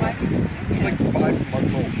 She's adorable. She's like 5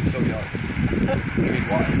 months old. She's so young. I mean,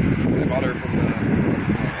 why? They bought her from the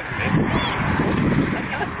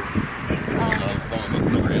phone was like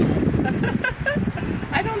another animal.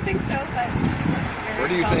 I don't think so, but Where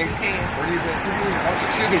do you think?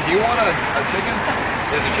 Excuse me, do you want a chicken?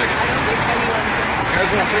 There's a chicken. I don't think anyone can. You guys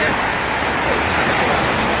want chicken?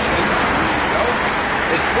 No?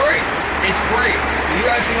 It's free. It's free. You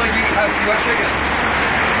guys seem like you got chickens.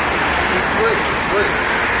 It's free. It's free.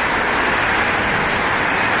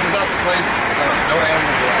 This is not the place. No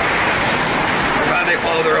animals allowed. I'm glad they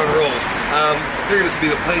follow their own rules. I figured this would be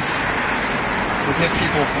the place to get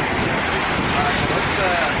people from.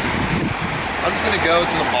 I'm just gonna go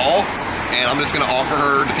to the mall, and I'm just gonna offer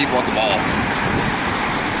her to people at the mall.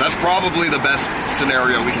 That's probably the best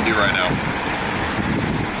scenario we can do right now.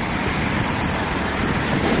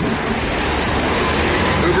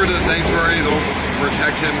 Uber to the sanctuary, they'll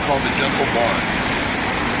protect him, called the Gentle Barn.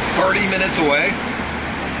 30 minutes away?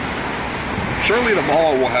 Surely the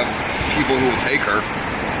mall will have people who will take her.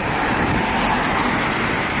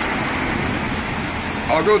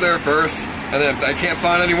 I'll go there first, and then if I can't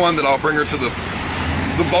find anyone, then I'll bring her to the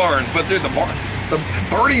barn. But dude, the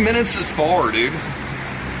 30 minutes is far, dude.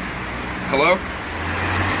 Hello?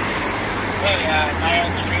 Hey, am I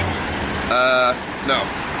on the stream? No.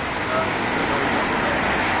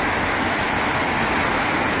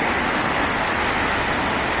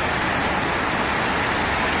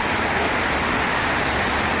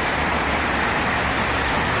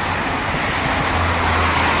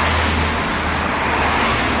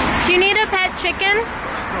 Do you need a pet chicken?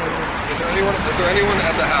 Is there anyone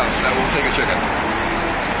at the house that will take a chicken?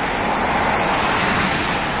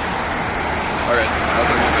 Alright, how's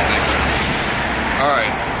that going? Thank you.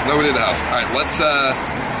 Alright, nobody in the house. Alright, let's,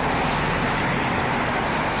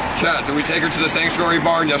 chat, do we take her to the sanctuary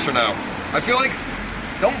barn, yes or no? I feel like,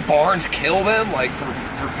 don't barns kill them, like, for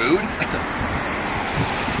food?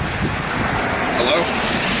 Hello?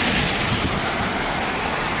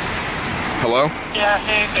 hello? Yeah,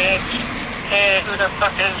 hey, bitch. Hey, who the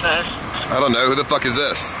fuck is this? I don't know. Who the fuck is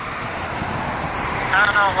this? I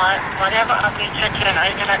don't know what. Whatever ugly chicken,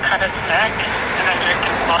 are you gonna cut its neck and then drink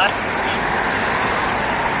its blood?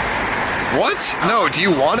 What? No, do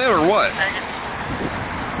you want it or what?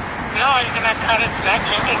 No, you're gonna cut its neck,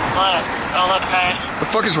 drink its blood. Oh, look nice.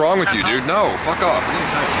 The fuck is wrong with you, dude? No, fuck off. What are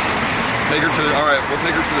you saying? Take her to the, alright, we'll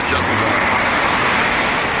take her to the gentle barn.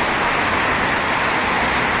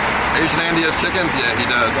 Asian Andy has chickens? Yeah, he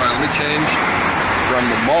does. Alright, let me change from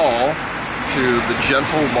the mall to the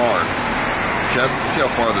gentle barn. Let's see how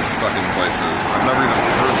far this fucking place is. I've never even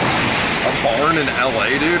heard of a barn in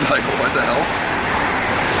LA, dude? Like, what the hell?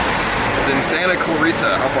 It's in Santa Clarita.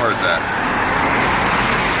 How far is that?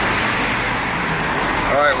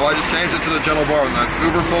 Alright, well I just changed it to the gentle bar. When the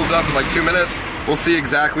Uber pulls up in like 2 minutes, we'll see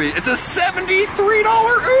exactly. It's a $73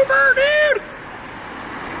 Uber, dude!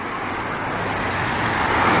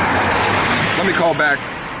 Let me call back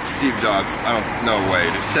Steve Jobs. I don't, no way,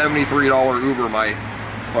 dude. $73 Uber my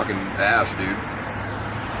fucking ass, dude.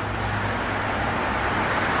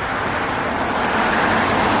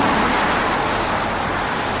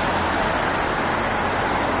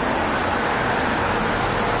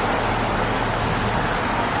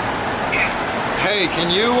 Hey,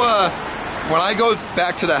 can you, when I go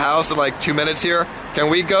back to the house in like 2 minutes here, can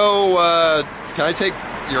we go, can I take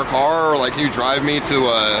your car, or like, can you drive me to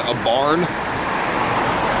a barn?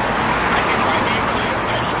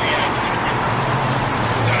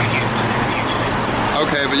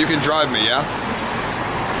 Okay, but you can drive me, yeah?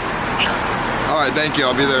 Alright, thank you.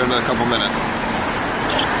 I'll be there in a couple minutes.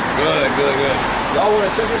 Good, good, good. Y'all want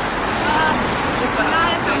a ticket?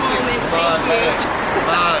 Not at the moment. Thank you.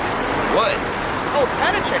 What? Oh,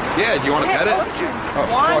 pet a chicken. Yeah, do you want to pet it? Oh,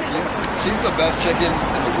 fuck yeah. She's the best chicken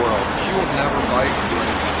in the world. She will never bite or do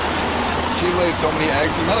anything. She lays so many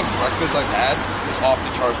eggs. The amount of breakfast I've had is off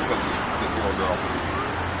the charts because of this little girl.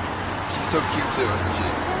 She's so cute too, isn't she?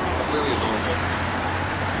 Completely adorable.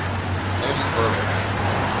 And she's perfect.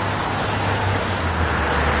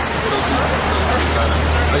 What else do you have?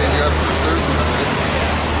 Oh yeah, you have roosters?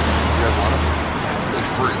 You guys want them?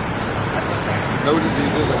 It's free. No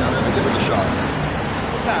diseases, I gotta give it a shot.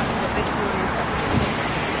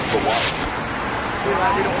 But why? You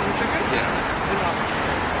don't want the chicken?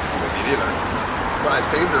 Yeah. Me neither. But I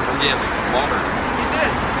saved her from getting slaughtered. You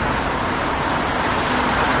did.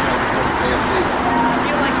 AFC. I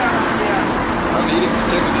feel like that's, yeah. I was eating some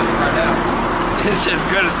chicken just right now. It's just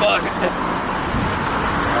good as fuck.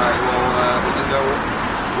 Alright, well, we didn't know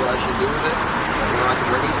what I should do with it. Where I can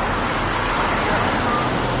bring it.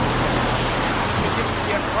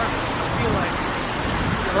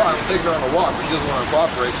 I was taking her on a walk, but she doesn't want to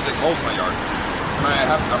cooperate. She digs holes in my yard. And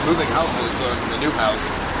I'm moving houses, so in the new house,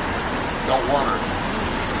 don't want her. You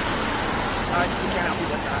can't help me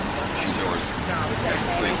with that. She's yours. No,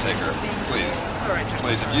 Please take her. Please. It's alright, John.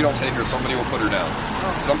 Please, if you don't take her, somebody will put her down.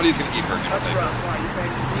 Somebody's going to eat her if you don't That's take her. rough. Why, you paying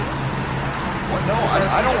for me? What? No,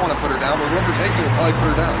 I don't want to put her down, but whoever takes her will probably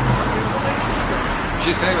put her down.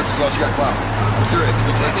 She's famous as well. She got clout. I'm serious. If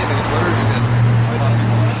you take it and it's Twitter, you're good.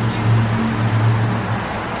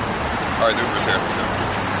 Alright, the Uber's here. Let's go.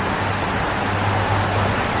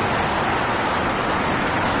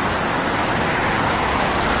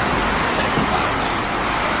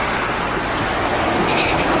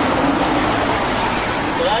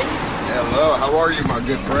 Hello, how are you, my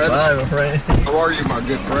good friend? Fine, my friend. How are you, my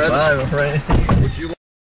good friend? Fine, my friend. Would you like...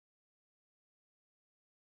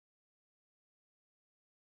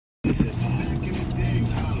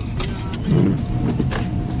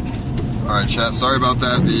 Alright, chat, sorry about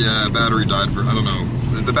that. The battery died for, I don't know.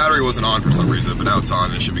 The battery wasn't on for some reason, but now it's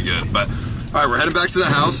on. It should be good. But, alright, we're headed back to the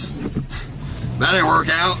house. That didn't work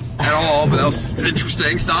out at all, but that was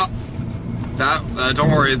interesting. Stop. That,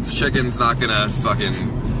 don't worry, the chicken's not gonna fucking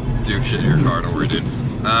do shit in your car. Don't worry, dude.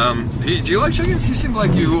 Do you like chickens? You seem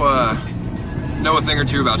like you, know a thing or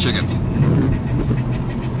two about chickens.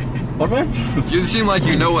 What, man? You seem like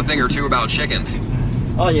you know a thing or two about chickens.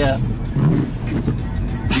 Oh, yeah.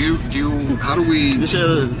 How do we... This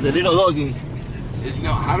is the little doggy. You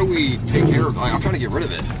know, how do we take care of... Like, I'm trying to get rid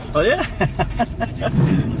of it. Oh, yeah?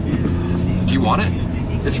 Do you want it?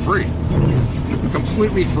 It's free.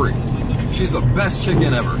 Completely free. She's the best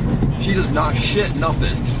chicken ever. She does not shit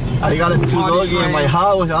nothing. I got a two doggy in my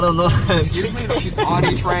house. I don't know. Excuse me? She's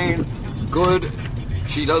potty trained. Good.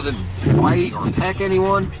 She doesn't bite or peck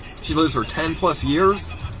anyone. She lives for 10 plus years.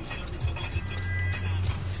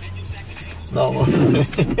 No.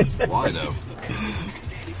 Why though?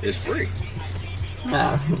 It's free.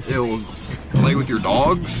 Nah. It'll play with your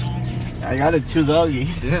dogs. I got a 2 doggy.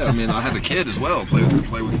 Yeah, I mean, I have a kid as well. Play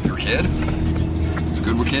with your kid. It's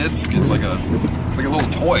good with kids. It's like a little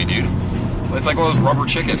toy, dude. It's like one of those rubber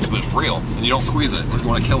chickens, but it's real, and you don't squeeze it unless you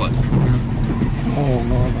want to kill it. Oh,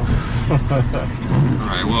 no. All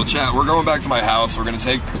right, well, chat. We're going back to my house. We're gonna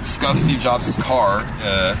take Scuffed Steve Jobs' car.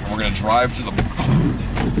 We're gonna drive to the.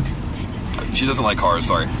 She doesn't like cars,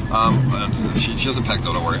 sorry. She doesn't peck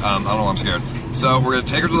though, don't worry. I don't know, I'm scared. So we're gonna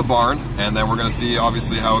take her to the barn, and then we're gonna see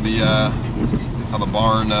obviously how the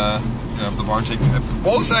barn, if the barn takes.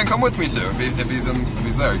 Vods saying, come with me too. If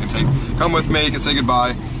he's there, you can come with me. You can say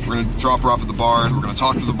goodbye. We're gonna drop her off at the barn. We're gonna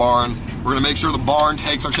talk to the barn. We're gonna make sure the barn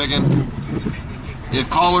takes our chicken. If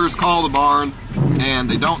callers call the barn and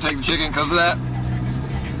they don't take the chicken because of that,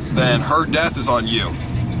 then her death is on you.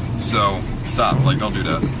 So stop. Like, don't do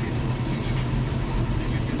that.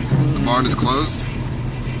 The barn is closed.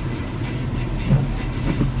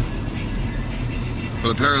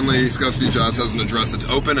 But apparently Scuffed Steve Jobs has an address that's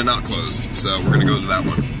open and not closed. So we're gonna go to that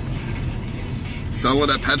one. Sell it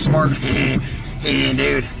at PetSmart. Hey,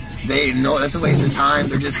 dude, they know that's a waste of time.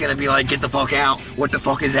 They're just gonna be like, get the fuck out. What the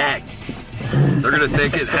fuck is that? They're gonna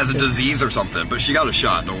think it has a disease or something. But she got a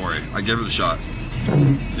shot, don't worry. I gave her the shot.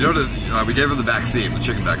 You know, we gave her the vaccine, the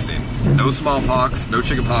chicken vaccine. No smallpox, no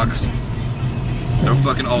chickenpox, no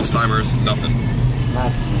fucking Alzheimer's, nothing. I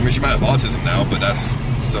mean, she might have autism now, but that's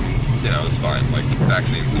some, it's fine. Like,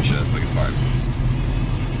 vaccines and shit, like, it's fine.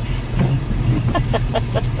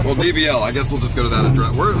 Well, DBL, I guess we'll just go to that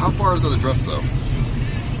address. How far is that address, though?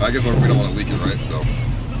 I guess we don't want to leak it, right? So.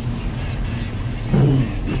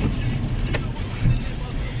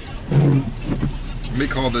 Let me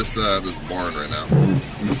call this this barn right now.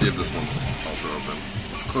 Let me see if this one's also open.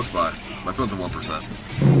 It's close by. My phone's at 1%.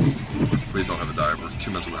 Please don't have it die. We're 2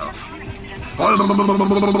 minutes from the house.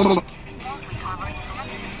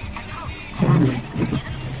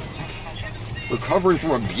 Recovering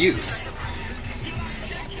from abuse.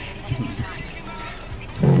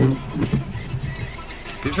 Can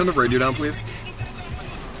you turn the radio down, please?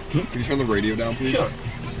 Can you turn the radio down, please? Sure.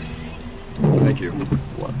 Thank you.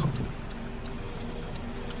 Welcome.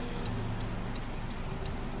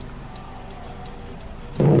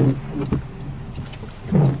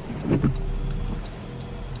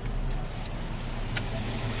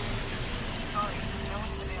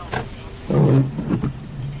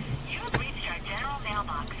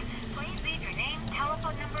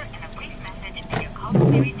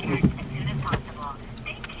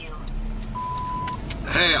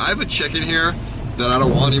 Hey, I have a chicken here that I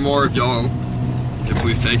don't want anymore. If y'all can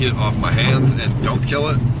please take it off my hands and don't kill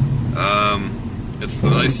it. It's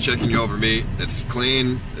the nicest chicken you'll ever meet. It's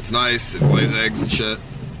clean, it's nice, it lays eggs and shit.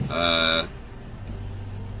 If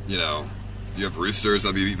you have roosters,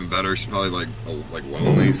 that'd be even better. She's probably like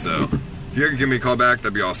lonely, so if you can give me a call back,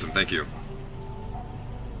 that'd be awesome. Thank you.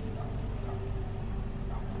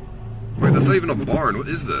 Wait, that's not even a barn. What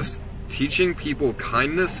is this? Teaching people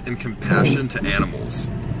kindness and compassion to animals.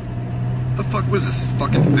 The fuck was this?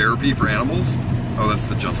 Fucking therapy for animals? Oh, that's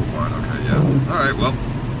the gentle barn. Okay, yeah. Alright, well.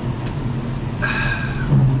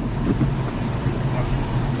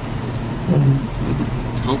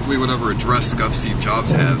 Hopefully whatever address Scuffed Steve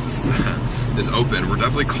Jobs has is open. We're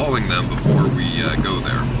definitely calling them before we go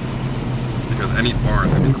there. Because any bar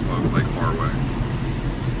is going to be closed, like, far away.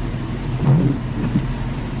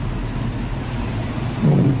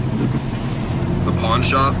 The pawn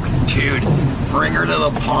shop? Dude, bring her to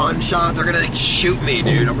the pawn shop. They're gonna shoot me,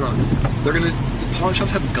 dude. The pawn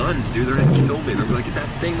shops have guns, dude. They're gonna kill me. They're gonna get that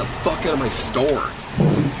thing the fuck out of my store.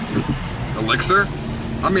 Elixir?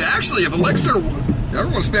 I mean, actually, if Elixir,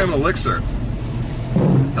 everyone's spamming Elixir.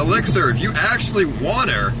 Elixir, if you actually want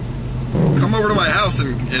her, come over to my house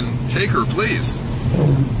and take her, please.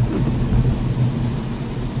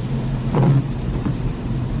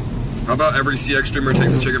 How about every CX streamer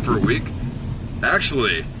takes a chicken for a week?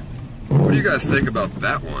 Actually, what do you guys think about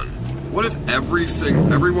that one? What if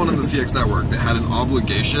everyone in the CX network that had an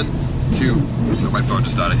obligation to, so my phone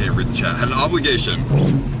just died, I can't read the chat, had an obligation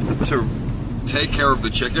to take care of the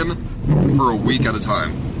chicken for a week at a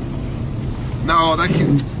time? No,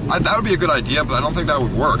 that would be a good idea, but I don't think that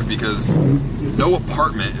would work because no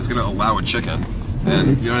apartment is going to allow a chicken.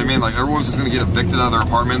 And you know what I mean? Like, everyone's just going to get evicted out of their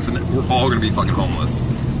apartments and we're all going to be fucking homeless.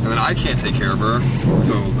 And then I can't take care of her,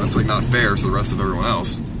 so that's like not fair to the rest of everyone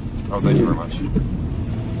else. Oh, thank you very much.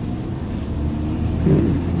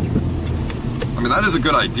 I mean, that is a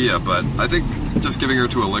good idea, but I think just giving her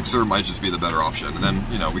to Elixir might just be the better option. And then,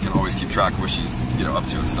 we can always keep track of what she's, up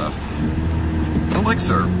to and stuff.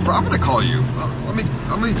 Elixir, bro, I'm gonna call you.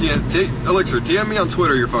 Elixir, DM me on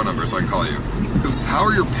Twitter your phone number so I can call you. Because how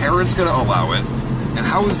are your parents gonna allow it? And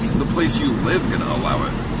how is the place you live gonna allow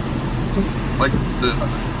it? Like,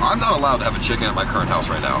 I'm not allowed to have a chicken at my current house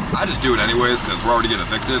right now. I just do it anyways because we're already getting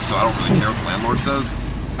evicted, so I don't really care what the landlord says.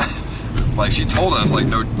 Like, she told us, like,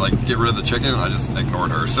 no, like, get rid of the chicken, and I just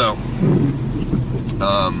ignored her. So,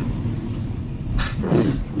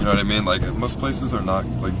 you know what I mean? Like, most places are not,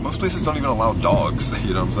 like, most places don't even allow dogs.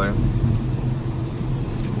 You know what I'm saying?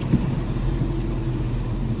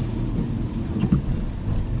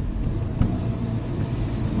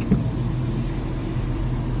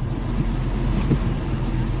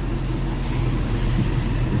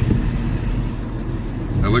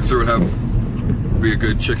 Elixir would be a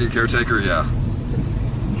good chicken caretaker, yeah.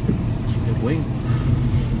 Chicken wing.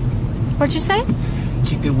 What'd you say?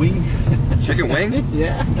 Chicken wing. Chicken wing?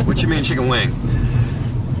 Yeah. What you mean chicken wing?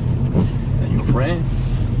 Your friend.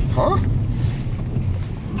 Huh?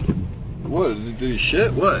 What? Did he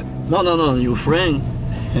shit? What? No, your friend.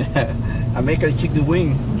 I make a chicken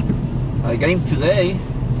wing. I got him today.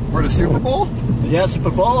 For the Super Bowl? Yeah,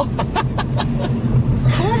 Super Bowl.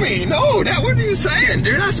 Homie, no, what are you saying,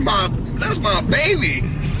 dude? That's my baby.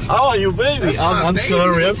 Oh, your baby. I'm baby.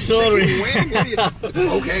 sorry. I'm sorry.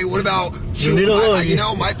 Okay, what about you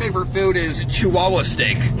know, my favorite food is Chihuahua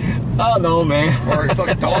steak. Oh no, man. Or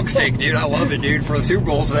fucking dog steak, dude. I love it, dude. For the Super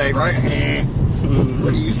Bowl today, right?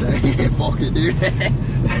 What do you say? Fuck it, dude. I'm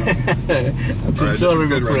All right, sorry, this is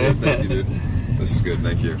good my right here. friend. Thank you, dude. This is good.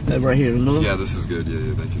 Thank you. Right here, no? Yeah, this is good.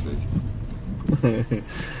 Yeah, thank you.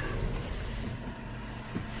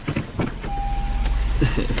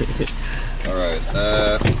 All right,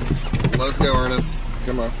 let's go, Ernest.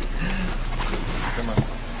 Come on, baby.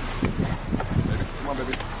 Come on,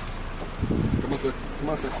 baby. Come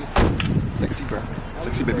on, sexy bro,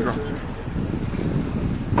 sexy baby girl.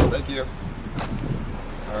 Thank you.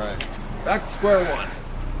 All right, back to square one.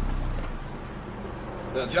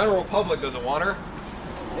 The general public doesn't want her.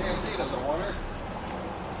 AMC doesn't want her.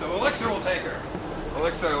 So Elixir will take her.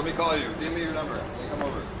 Elixir, let me call you. Give me your number. Let me come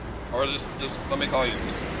over. Or just let me call you.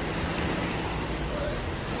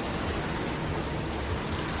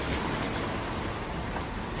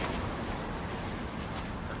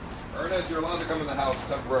 Ernest, you're allowed to come in the house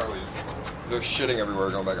temporarily. They're shitting everywhere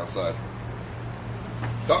going back outside.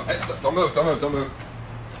 Don't move.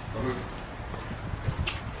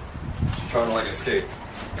 She's trying to, like, escape.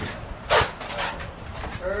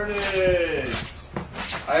 Ernest!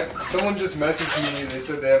 Someone just messaged me. They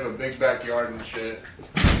said they have a big backyard and shit.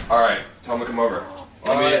 All right, tell him to come over.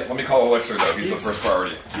 Let me call Elixir though. He's the first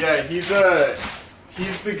priority. Yeah, he's the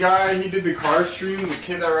guy. He did the car stream. The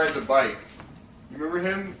kid that rides a bike. You remember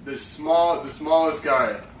him? The smallest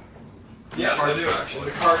guy. Yes, I do actually.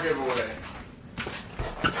 The car giveaway.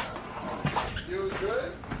 You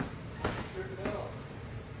good?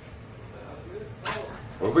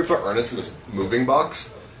 What if we put Ernest in this moving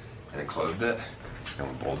box and then closed it? And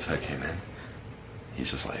when Bold's head came in,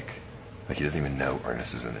 he's just like he doesn't even know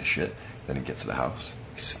Ernest is in this shit. Then he gets to the house,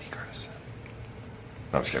 we sneak Ernest in.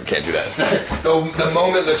 No, I'm just kidding. Can't do that. The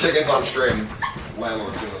moment the chicken's on stream,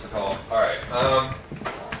 landlord's giving us a call. All right.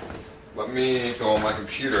 Let me go on my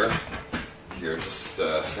computer. Here, just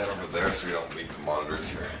stand over there so we don't leak the monitors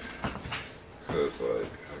here. Cause I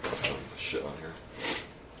got some shit on here.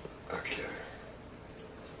 Okay.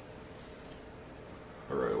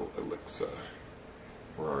 Alright, Elixir.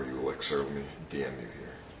 Where are you, Elixir? Let me DM you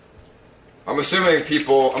here. I'm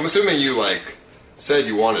assuming you, like, said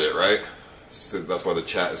you wanted it, right? So that's why the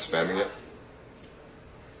chat is spamming it?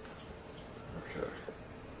 Okay.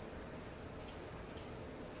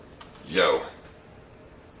 Yo.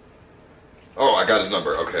 Oh, I got his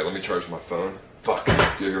number. Okay, let me charge my phone. Fuck. Do you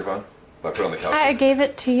have your phone? I put it on the couch. I gave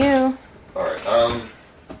it to you. Alright,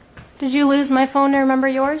 Did you lose my phone to remember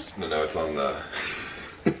yours? No, it's on the...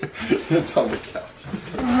 it's on the couch.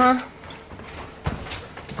 Uh-huh.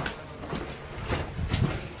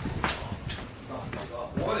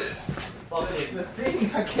 What is? The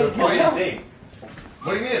thing, I can't What get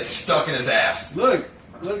do you mean it's stuck in his ass? Look.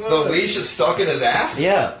 The leash is stuck in his ass?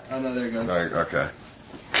 Yeah. Oh no, there it goes. Alright, okay.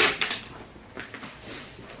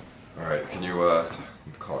 Alright, can you, can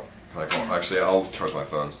I call? Actually, I'll charge my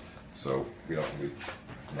phone so we don't leak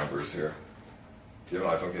numbers here. Do you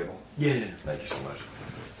have an iPhone cable? Yeah. Thank you so much.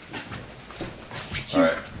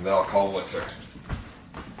 Alright, then I'll call Elixir.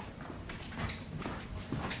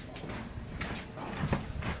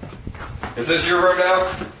 Is this your room now?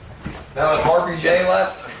 Now that Harvey J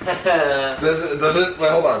left? Does it, wait,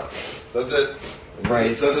 hold on. Does it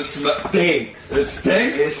smell? Stinks. It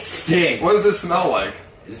stinks? It stinks. What does it smell like?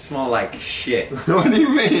 It smells like shit. What do you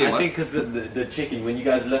mean? I think because the chicken, when you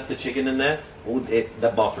guys left the chicken in there,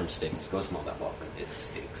 that bathroom stinks. Go smell that bathroom. It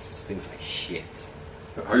stinks. It stinks like shit.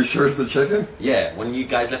 Are you sure it's the chicken? Yeah, when you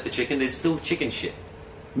guys left the chicken, there's still chicken shit.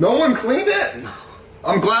 No one cleaned it? No.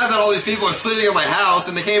 I'm glad that all these people are sleeping in my house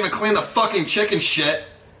and they can't even clean the fucking chicken shit.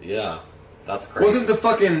 Yeah, that's crazy. Wasn't the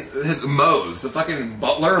fucking, the fucking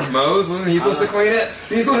butler of Moe's, wasn't he supposed to clean it?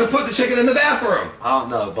 He's the one who put the chicken in the bathroom. I don't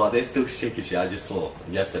know, but there's still chicken shit. I just saw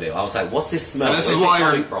yesterday. I was like, what's this smell? And this is why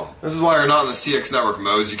you're not in the CX network,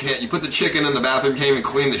 Moe's. You put the chicken in the bathroom, you can't even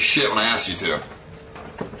clean the shit when I asked you to.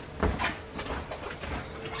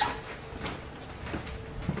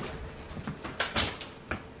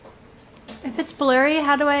 If it's blurry,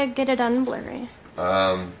 how do I get it unblurry?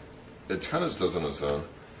 It kind of just does on its own.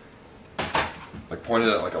 Like point it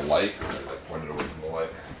at like a light, or like point it away from the light.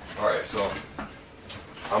 Alright, so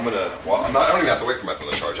I'm gonna, well, I don't even have to wait for my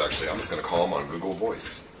phone to charge actually. I'm just gonna call them on Google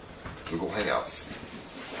Voice. Google Hangouts.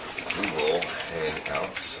 Google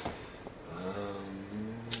Hangouts.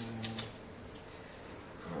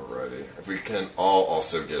 Alrighty. If we can all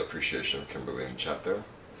also get appreciation of Kimberly in the chat there.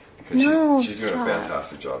 Because she's doing a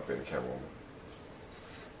fantastic job being a camerawoman.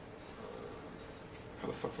 How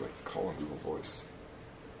the fuck do I call on Google Voice?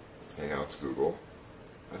 Hangouts, Google.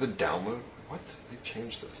 I have to download? What? They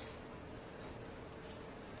changed this.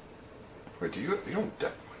 Wait, you don't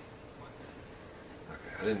what?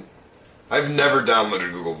 Okay, I've never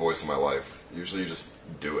downloaded Google Voice in my life. Usually you just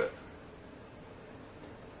do it.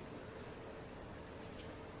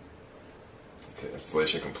 Okay,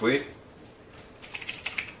 installation complete.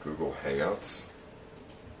 Google Hangouts.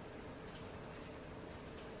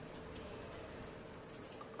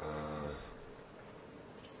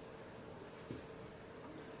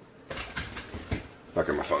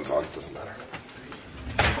 Okay, my phone's on. Doesn't matter.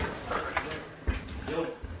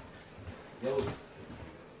 Yo.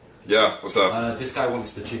 Yeah, what's up? This guy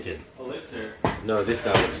wants the chicken. Elixir. No, this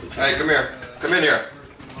guy wants the chicken. Hey, come here. Come in here.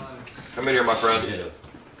 Come in here, my friend. Yeah.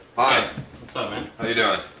 Hi. What's up, man? How you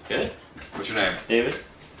doing? Good. What's your name? David.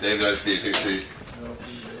 David, I see you too. See.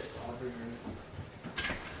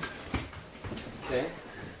 Okay.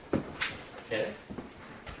 Okay.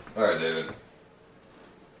 All right, David.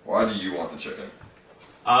 Why do you want the chicken?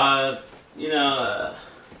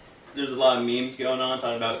 There's a lot of memes going on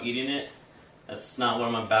talking about eating it. That's not what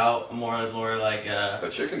I'm about. I'm more like, The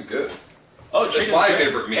chicken's good. Oh, it's chicken's my good.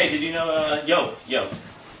 favorite meat. Hey, did you know, yolk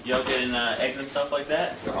and eggs and stuff like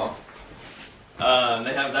that?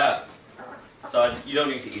 They have that. So you don't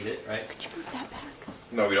need to eat it, right? Could you move that back?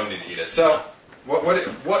 No, we don't need to eat it. So,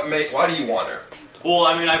 why do you want her? Well,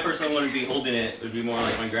 I mean, I personally wouldn't be holding it. It would be more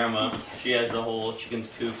like my grandma. She has the whole chicken's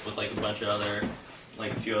coop with like a bunch of other,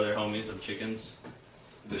 like a few other homies of chickens.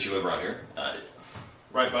 Does she live around here?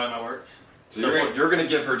 Right by my work. So you're gonna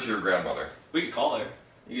give her to your grandmother? We could call her.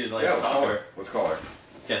 You could like let's talk call to her. Let's call her.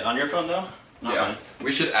 Okay, on your phone though? Not yeah. mine.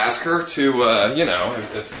 We should ask her to,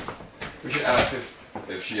 if we should ask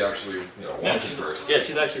if she actually, wants it first. Yeah,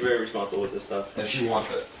 she's actually very responsible with this stuff. And she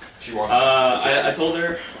wants it. She wants it. I told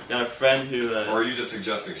her, got a friend who... or are you just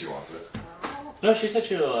suggesting she wants it? No, she said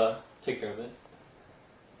she'll take care of it.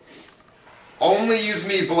 Only Use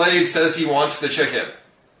Me Blade says he wants the chicken.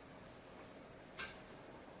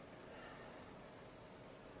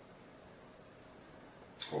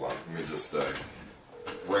 Hold on, let me just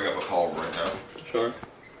ring up a call right now. Sure.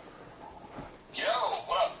 Yo,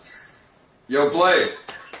 what up? Yo, Blade.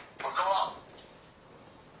 What's going on?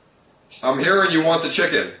 I'm hearing you want the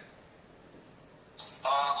chicken.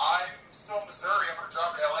 I'm still in Missouri. I'm gonna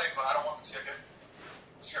drive to LA, but I don't want the chicken.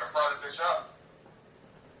 Just gonna fry the bitch up.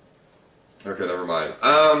 Okay, never mind.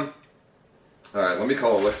 Alright, let me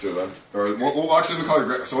call Elixir then. Or, well actually, let me call your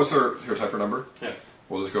grandmother. So what's her type her number? Yeah.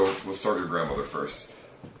 We'll start your grandmother first.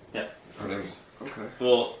 Yeah. Her name's, okay.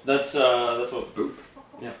 Well, that's what... Boop?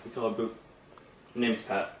 Yeah, we call her Boop. Her name's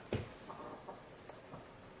Pat.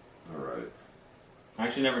 Alright. I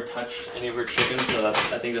actually never touched any of her chickens, so I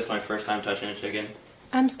think that's my first time touching a chicken.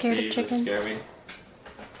 I'm scared of chickens. Scare me.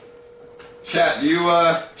 Chat, do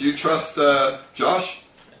you trust Josh?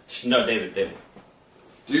 No, David.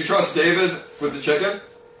 Do you trust David with the chicken?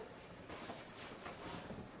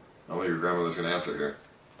 I don't think your grandmother's gonna answer here.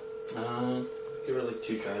 Give her like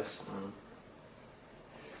 2 tries.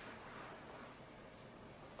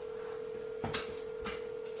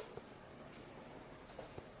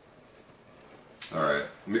 Alright,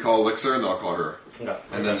 let me call Elixir and then I'll call her. Okay.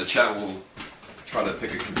 And then the chat will try to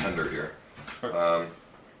pick a contender here. Sure.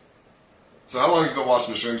 So how long have you been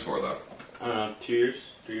watching the streams for though? I don't know, 2 years?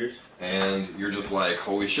 3 years? And you're just like,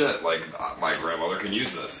 holy shit, like, my grandmother can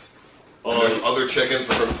use this. Oh, and there's other chickens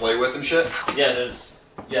for her to play with and shit? Yeah,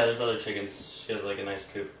 there's other chickens. She has like a nice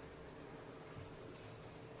coop.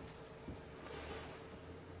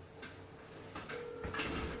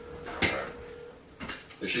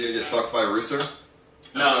 Is she gonna get fucked by a rooster?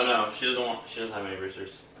 No, she doesn't have any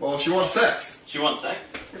roosters. Well, she wants sex. She wants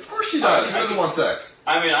sex? Of course she does. Who doesn't want sex?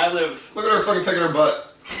 I mean, I live... Look at her fucking picking her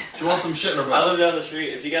butt. She wants some shit in her butt. I live down the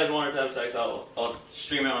street. If you guys want her to have sex, I'll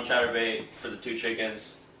stream it on ChatterBait for the 2 chickens.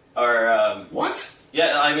 Or, What?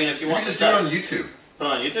 Yeah, I mean, if you want just to... do it on YouTube. Put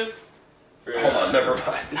it on YouTube? Hold on, never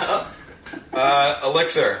mind. No.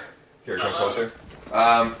 Elixir. Here, come closer.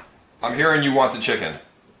 I'm hearing you want the chicken.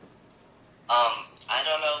 I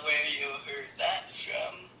don't know where you heard that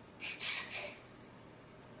from.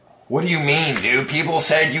 What do you mean, dude? People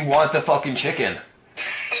said you want the fucking chicken.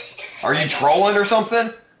 Are you trolling or something?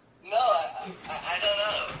 No, I don't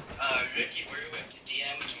know. Ricky Berwick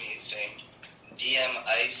DM'd me saying, DM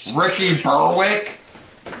Ice. Ricky Berwick?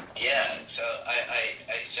 Yeah, so I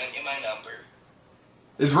sent you my number.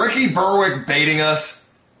 Is Ricky Berwick baiting us?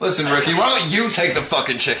 Listen, Ricky, why don't you take the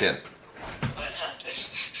fucking chicken?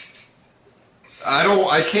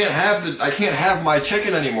 I can't have my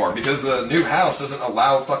chicken anymore because the new house doesn't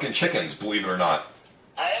allow fucking chickens, believe it or not.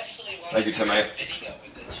 I actually want Thank you, to do Timmy. a video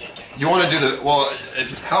with the chicken. You want to do the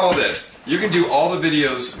how about this? You can do all the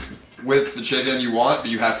videos with the chicken you want, but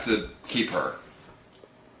you have to keep her.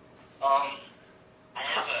 I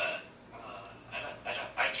have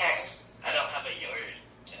I don't have a yard.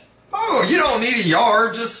 Oh, you don't need a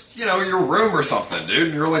yard, just your room or something,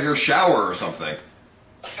 dude. You're like your shower or something.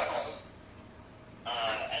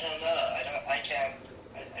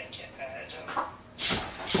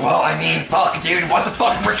 Well, I mean, fuck, dude. What the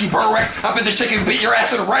fuck, Ricky Berwick? I bet the chicken beat your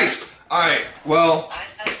ass in rice. Alright, well... I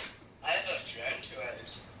have a friend who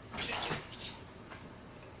has chickens.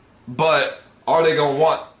 But, are they gonna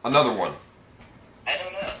want another one? I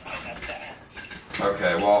don't know. I have to ask.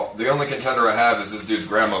 Okay, well, the only contender I have is this dude's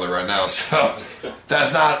grandmother right now, so...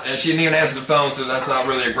 That's not... And she didn't even answer the phone, so that's not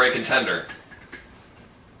really a great contender.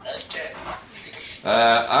 Okay.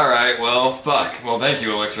 Alright, well, fuck. Well, thank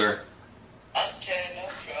you, Elixir. Okay, no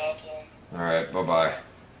problem. Alright, bye-bye.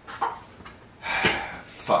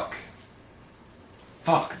 Fuck.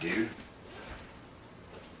 Fuck, dude.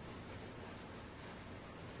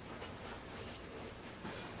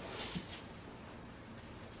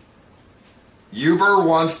 Uber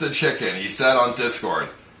wants the chicken, he said on Discord.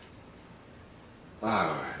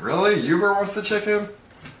 Oh, really? Uber wants the chicken?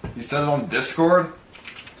 He said it on Discord?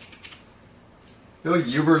 I feel like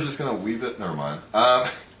Uber's just gonna leave it. Never mind.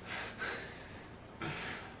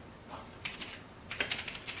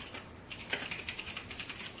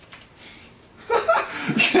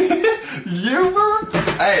 Uber?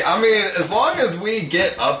 Hey, I mean, as long as we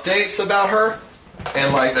get updates about her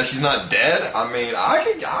and like that she's not dead, I mean,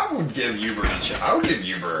 I would give Uber I would give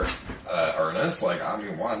Uber Ernest. Like, I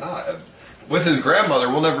mean, why not? With his grandmother,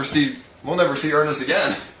 we'll never see Ernest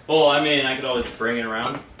again. Well, I mean, I could always bring it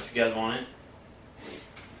around if you guys want it.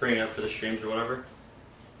 Bring it up for the streams or whatever.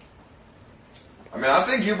 I mean, I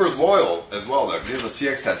think Uber's loyal as well, though, because he has a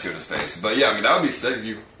CX tattoo in his face. But yeah, I mean, that would be sick if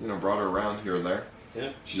you brought her around here and there.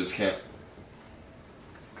 Yeah. She just can't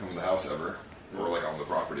come to the house ever, or like on the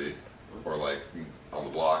property, or like on the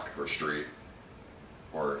block or street,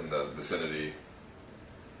 or in the vicinity.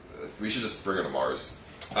 We should just bring her to Mars.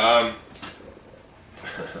 Okay.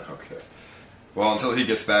 Well, until he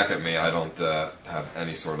gets back at me, I don't have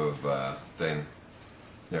any sort of thing.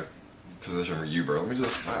 Position for Uber. Let me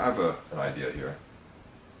just... I have an idea here.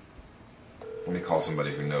 Let me call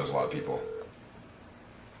somebody who knows a lot of people.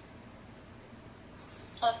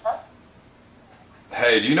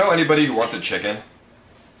 Hey, do you know anybody who wants a chicken?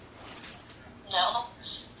 No.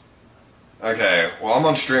 Okay, well, I'm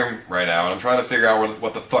on stream right now, and I'm trying to figure out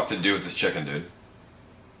what the fuck to do with this chicken, dude.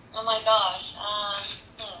 Oh my gosh.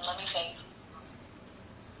 Let me think.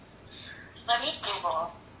 Let me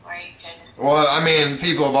Google where you can... Well, I mean,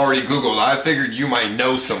 people have already Googled. I figured you might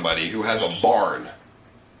know somebody who has a barn.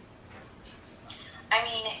 I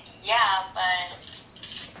mean, yeah, but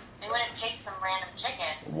they wouldn't take some random chicken.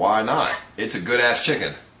 Why not? It's a good-ass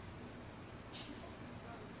chicken.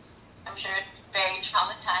 I'm sure it's very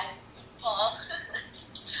traumatized. Paul.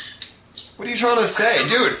 What are you trying to say?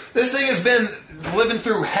 Dude, this thing has been living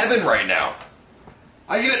through heaven right now.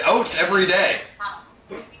 I give it oats every day.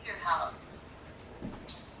 Your health.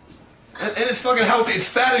 And it's fucking healthy. It's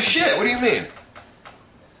fat as shit. What do you mean?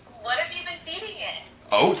 What have you been feeding it?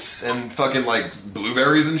 Oats and fucking like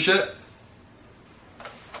blueberries and shit? Oh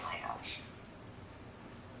my gosh.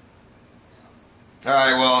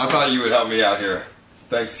 Alright, well, I thought you would help me out here.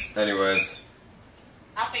 Thanks, anyways.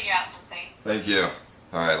 I'll figure out something. Thank you.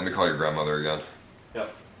 Alright, let me call your grandmother again.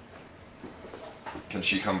 Yep. Can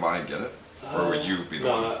she come by and get it? Or would you be the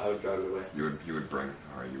one? No, I would drive it away. You would bring.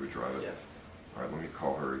 Alright, you would drive it. Yeah. Alright, let me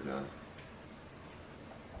call her again.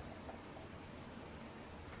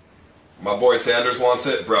 My boy Sanders wants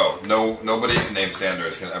it, bro. No, nobody named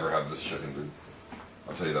Sanders can ever have this chicken, dude.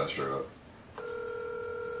 I'll tell you that straight up.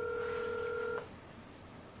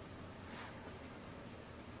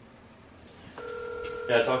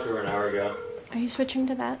 Yeah, I talked to her an hour ago. Are you switching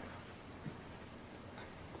to that?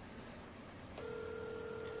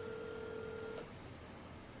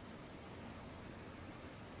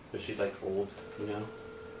 But she's like old, you know?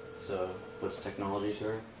 So, what's technology to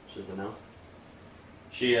her? She doesn't know.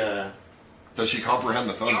 She, Does she comprehend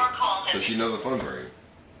the phone? Does she know the phone ringing?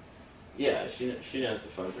 Yeah, she knows the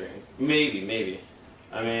phone's ringing. Maybe.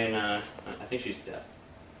 I mean, I think she's deaf.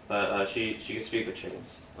 But, she can speak with chickens.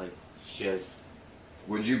 Like, she has...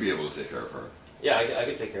 Would you be able to take care of her? Yeah, I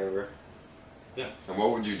could take care of her. Yeah. And what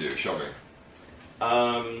would you do? Show me.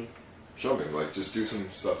 Show me. Like, just do some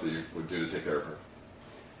stuff that you would do to take care of her.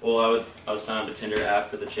 Well, I would sign up a Tinder app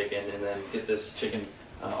for the chicken, and then get this chicken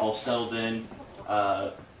all settled in.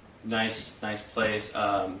 Nice place.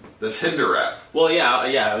 The Tinder app. Well, yeah.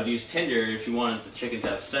 I would use Tinder if you wanted the chicken to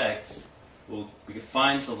have sex. Well, we could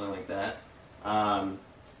find something like that. A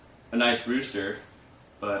nice rooster,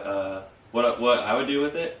 but what I would do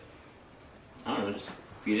with it, I don't know, just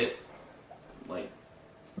feed it, like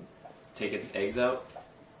take its eggs out.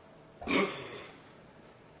 You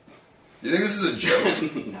think this is a joke?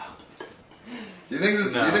 No. Do you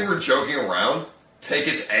think we're joking around? Take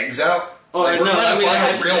its eggs out? Oh, like, we're no, trying to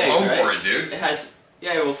find a it real has home eggs, for right? it, dude. It has.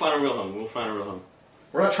 Yeah, we'll find a real home.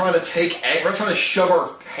 We're not trying to take eggs. We're not trying to shove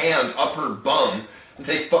our hands up her bum and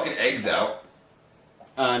take fucking eggs out.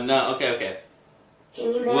 No. Okay.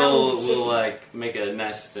 Can you We'll like make a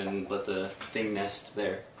nest and let the thing nest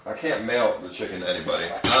there. I can't mail the chicken to anybody.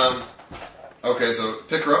 Okay, so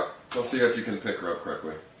pick her up. Let's see if you can pick her up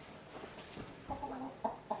correctly.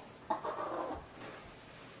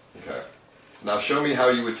 Okay. Now show me how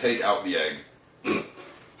you would take out the egg.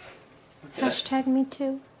 Hashtag me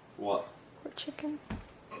too. What? Or chicken.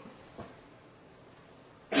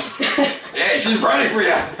 Hey, she's ready for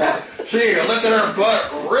you. She lifted her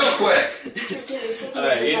butt real quick.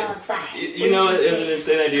 Alright, you know it was an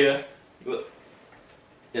insane idea.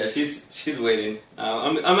 Yeah, she's waiting.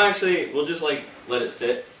 I'm actually, we'll just like let it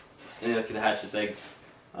sit and it can hatch its eggs.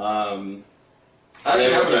 I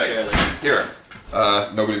actually have an egg. Here.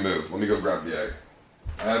 Nobody move. Let me go grab the egg.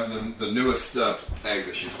 I have the newest egg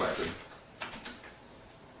that she planted.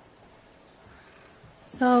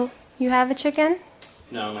 So, you have a chicken?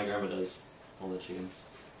 No, my grandma does all the chickens.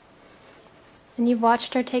 And you've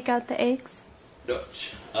watched her take out the eggs?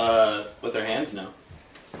 With her hands, no.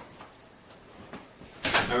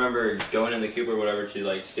 I remember going in the coop or whatever to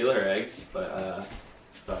like steal her eggs, but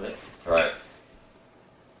that's about it. Alright.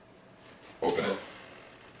 Open it.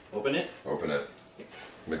 Open it? Open it.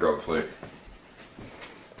 Let me grab a plate.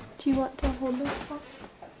 Do you want to hold this one?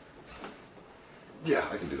 Yeah,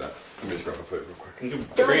 I can do that. Let me just grab a plate real quick. You can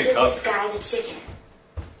Don't bring a give cup. this guy the chicken.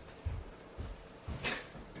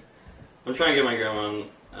 I'm trying to get my grandma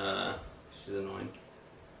on, she's annoying.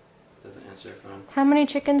 Doesn't answer her phone. How many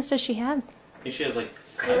chickens does she have? I think she has like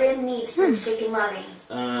Corinne needs some chicken loving.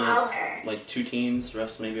 Call her. like 2 teens,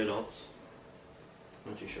 rest maybe adults.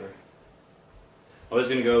 Not too sure. I was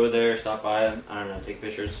gonna go over there, stop by, I don't know, take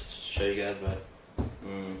pictures, show you guys, but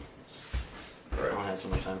I don't have so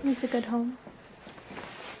much time. It's a good home.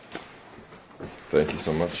 Thank you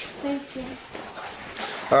so much. Thank you.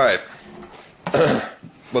 Alright.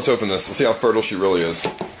 Let's open this. Let's see how fertile she really is.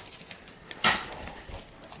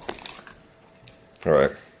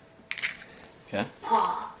 Alright. Okay.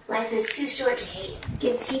 Paul, life is too short to hate.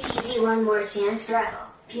 Give TTD one more chance, Drago.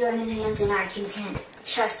 Bjorn and Hampton are content.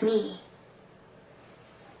 Trust me.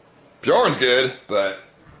 Bjorn's good, but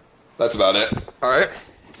that's about it. Alright.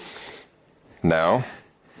 Now,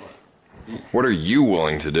 what are you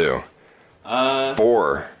willing to do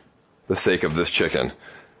for the sake of this chicken?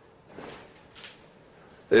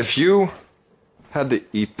 If you had to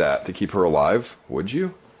eat that to keep her alive, would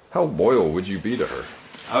you? How loyal would you be to her?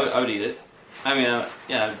 I would eat it. I mean,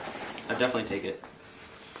 yeah, I'd definitely take it.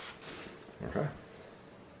 Okay.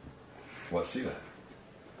 Let's see that.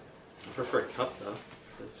 I prefer a cup though.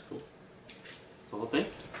 That's cool. The whole thing?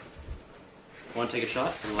 Want to take a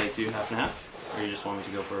shot and like do half and half? Or you just want me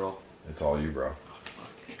to go for it all? It's all you, bro.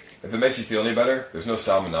 If it makes you feel any better, there's no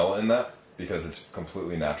salmonella in that because it's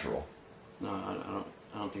completely natural. No,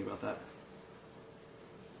 I don't think about that.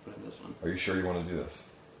 Put in this one. Are you sure you want to do this?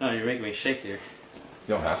 No, you're making me shake here.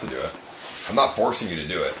 You don't have to do it. I'm not forcing you to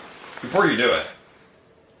do it. Before you do it,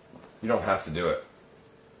 you don't have to do it.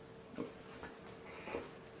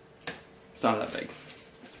 It's not that big.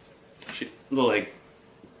 Little egg.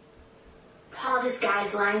 Paul, this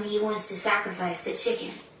guy's lying. He wants to sacrifice the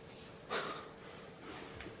chicken.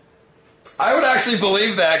 I would actually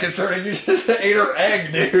believe that, considering you just ate her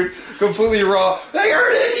egg, dude. Completely raw. Hey,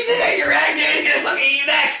 Ernest, you just ate your egg, dude. He's gonna fucking eat you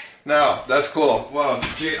next. No, that's cool. Well,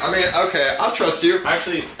 gee, I mean, okay, I'll trust you.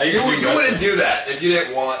 Actually, you wouldn't do that if you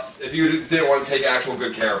didn't want to take actual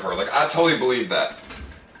good care of her. Like, I totally believe that.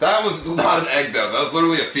 That was not an egg, though. That was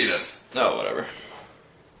literally a fetus. No, whatever.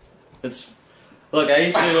 Look, I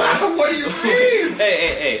used to. What do you mean?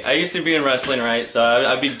 Hey! I used to be in wrestling, right? So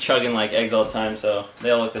I'd be chugging like eggs all the time. So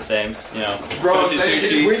they all look the same, you know. Bro, we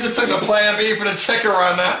just took the plan B for the chicken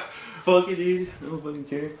run now. Fuck it, dude. I don't fucking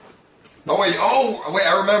care. Oh wait!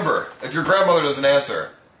 I remember. If your grandmother doesn't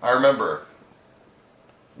answer, I remember.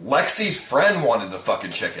 Lexi's friend wanted the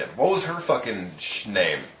fucking chicken. What was her fucking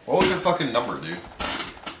name? What was her fucking number, dude?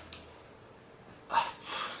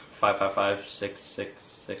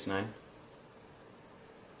 555-6669.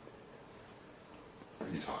 What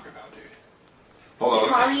are you talking about, dude? Hold on.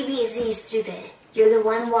 Call EBZ stupid. You're the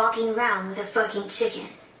one walking around with a fucking chicken.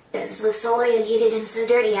 Debs was soy and he did him so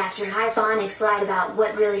dirty after Hyphonics lied about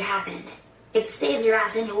what really happened. It saved your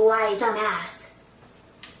ass in Hawaii, dumbass.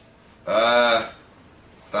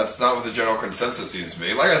 That's not what the general consensus seems to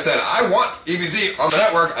be. Like I said, I want EBZ on the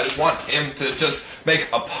network. I just want him to just make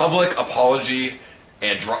a public apology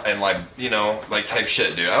and like, you know, like type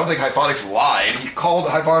shit, dude. I don't think Hyphonics lied. He called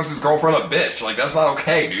Hyphonics' girlfriend a bitch. Like, that's not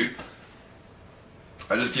okay, dude.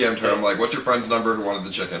 I just DM'd her. I'm like, what's your friend's number who wanted the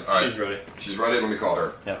chicken? All right. She's ready. She's ready. Let me call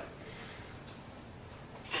her. Yeah.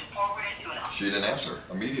 She didn't answer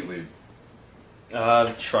immediately.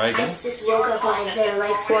 Try again. I just woke up while I was there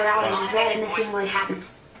like 4 hours of Reddit missing what happened.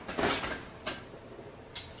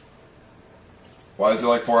 Why is there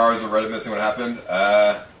like 4 hours of Reddit missing what happened?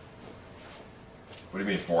 What do you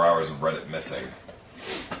mean 4 hours of Reddit missing?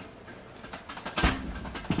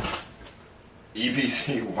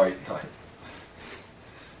 EBC White Knight.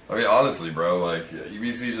 I mean, honestly, bro, like,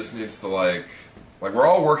 EBC just needs to, like, we're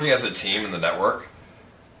all working as a team in the network.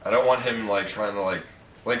 I don't want him, like, trying to, like,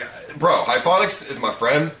 bro, Hyphonics is my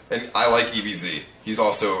friend, and I like EBZ. He's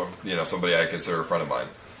also, you know, somebody I consider a friend of mine.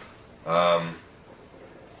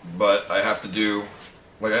 But I have to do,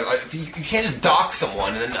 like, you can't just dox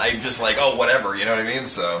someone, and then I'm just like, oh, whatever, you know what I mean?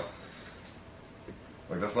 So,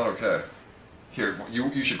 like, that's not okay. Here,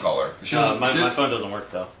 you should call her. My phone doesn't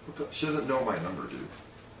work, though. She doesn't know my number, dude.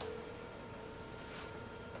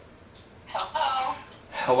 Hello?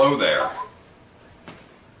 Hello there.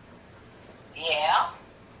 Yeah?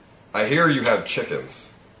 I hear you have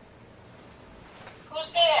chickens.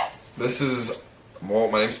 Who's this? This is, well,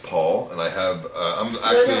 my name's Paul, and I have, I'm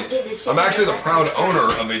actually the proud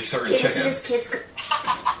owner of a certain chicken. And Is it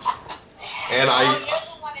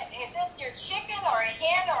your chicken or a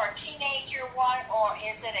hen or a teenager one, or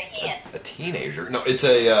is it a hen? A teenager? No, it's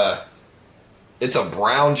a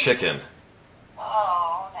brown chicken.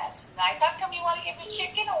 Oh, that's nice. How come you want to give the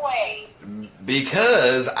chicken away?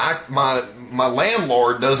 Because my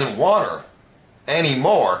landlord doesn't want her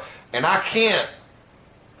anymore, and I can't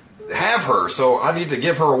have her, so I need to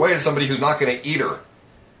give her away to somebody who's not going to eat her.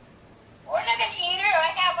 We're not going to eat her.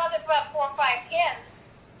 I have about 4 or 5 hens.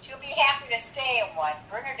 She'll be happy to stay in one.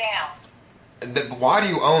 Bring her down. Why do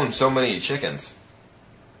you own so many chickens?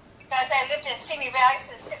 Because I lived in Simi Valley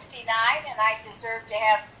since '69, and I deserve to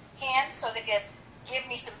have hens so they could give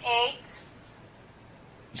me some eggs.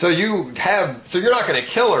 So you're not going to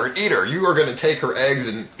kill her and eat her. You are going to take her eggs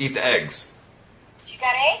and eat the eggs. She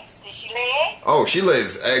got eggs? Does she lay eggs? Oh, she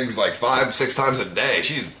lays eggs like 5-6 times a day.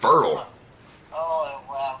 She's fertile. Oh,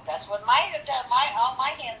 well, that's what all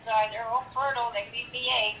my hens are. They're all fertile. They leave me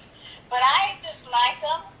eggs. But I just like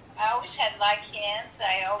them. I always had liked hens.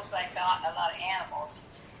 I always liked a lot of animals.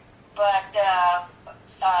 But, yeah,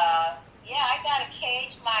 I got a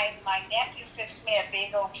cage. My nephew fixed me a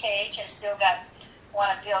big old cage. I still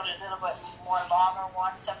want to build a little bit more longer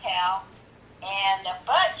one somehow. And,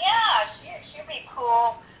 but yeah, she'll be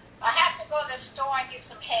cool. I have to go to the store and get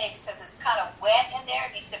some hay because it's kind of wet in there.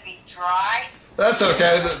 It needs to be dry. That's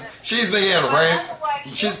okay. She's been getting rain.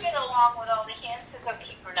 Otherwise, she'll get along with all the hens because they'll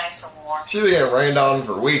keep her nice and warm. She's been getting rained on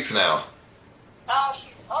for weeks now.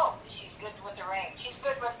 She's good with the rain. She's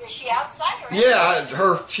good with. Is she outside or Yeah,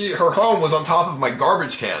 her home was on top of my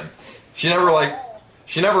garbage can. She never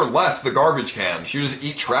left the garbage can. She would just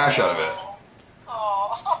eat trash out of it.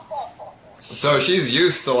 So she's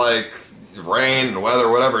used to like rain and weather,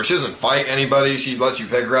 whatever. She doesn't fight anybody. She lets you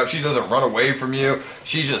pick her up. She doesn't run away from you.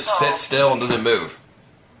 She just sits still and doesn't move.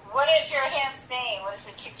 What is your hen's name? What is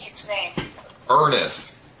the chick's name?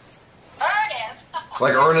 Ernest. Ernest?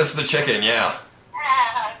 Like Ernest the chicken, yeah.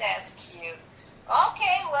 Ah, that's cute.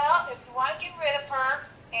 Okay, well, if you want to get rid of her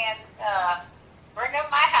and bring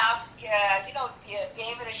up my house,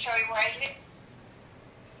 David will show you where I eat it.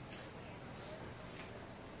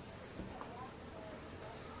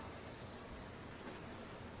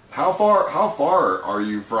 How far are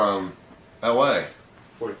you from LA?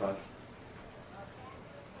 45.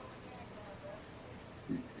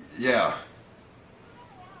 Yeah.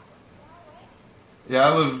 Yeah,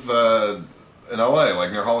 I live in LA,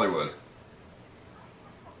 like near Hollywood.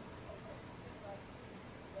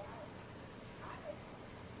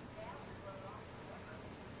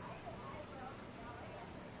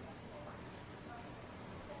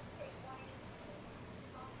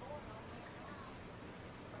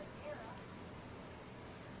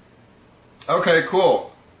 Okay,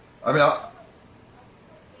 cool. I mean,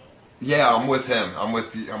 yeah, I'm with him. I'm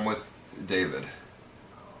with David.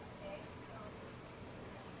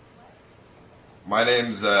 My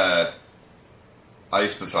name's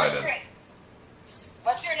Ice Poseidon.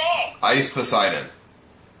 What's your name? Ice Poseidon.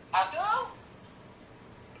 Abdul?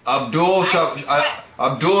 Abdul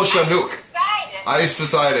Shanuk. Poseidon? Ice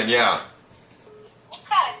Poseidon, yeah. What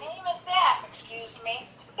kind of name is that? Excuse me.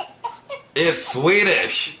 It's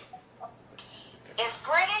Swedish. It's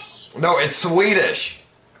British? No, it's Swedish.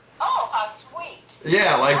 Oh, how sweet.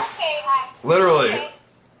 Yeah, like Okay, literally. okay.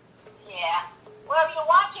 Yeah. Well, if you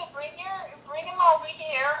want to, bring him over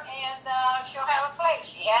here, and she'll have a place.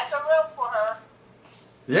 She has a room for her.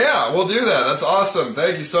 Yeah, we'll do that. That's awesome.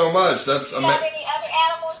 Thank you so much. That's Do you have any other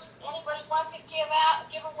animals anybody wants to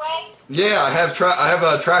give away? Yeah, I have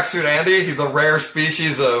a tracksuit Andy. He's a rare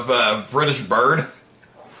species of British bird.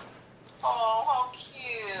 Oh, how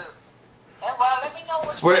cute. And well, let me know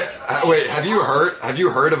which Wait, have you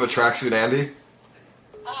heard of a tracksuit Andy?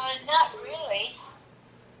 Not really.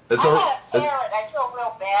 It's I got a parrot. I feel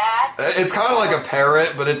real bad. It's kind of like a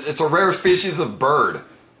parrot, but it's a rare species of bird.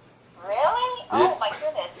 Really? Oh my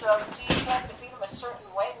goodness. So do you have to feed him a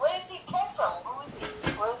certain way? Where does he come from? Who is he?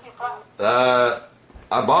 Where is he from?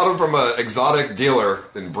 I bought him from an exotic dealer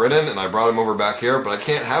in Britain, and I brought him over back here, but I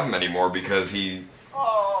can't have him anymore because he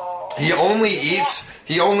only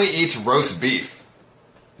eats roast beef.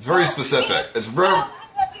 It's very specific. It's very. I'm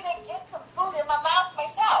looking to get some food in my mouth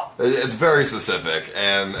myself. It's very specific,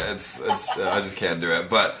 and it's I just can't do it.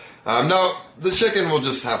 But no, the chicken will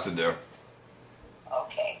just have to do.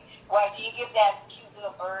 Okay. Well, do you give that cute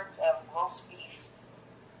little bird roast beef?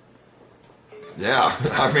 Yeah,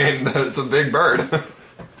 I mean it's a big bird. Is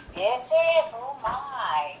it? Oh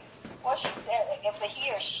my. Well, she said it's a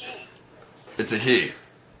he or she. It's a he,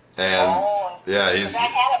 and yeah, he's. I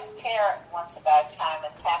had a parrot once about a time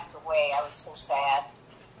and passed away. I was so sad.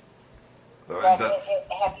 But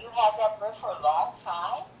have you had that bird for a long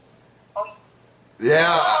time?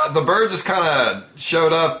 Yeah, the bird just kind of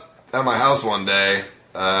showed up at my house one day.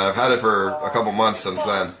 I've had it for a couple months since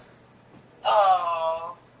then.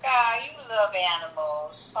 Oh, God, you love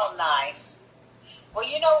animals. So nice. Well,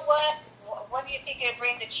 you know what? What do you think of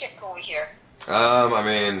bring the chick over here? I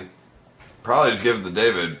mean, probably just give it to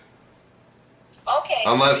David. Okay.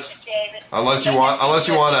 Unless you want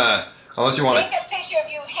to. Take a picture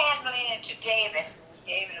of you handling it to David.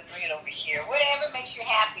 David will bring it over here. Whatever makes you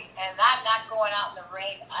happy. And I'm not going out in the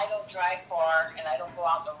rain. I don't drive far, and I don't go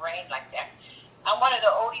out in the rain like that. I'm one of the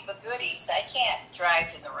oldie but goodies. I can't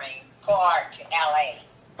drive in the rain far to LA.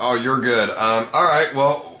 Oh, you're good. All right.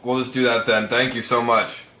 Well, we'll just do that then. Thank you so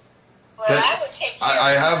much. Well, I would take.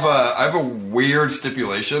 I have a weird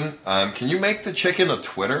stipulation. Can you make the chicken a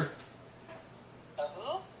Twitter?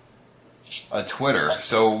 A Twitter,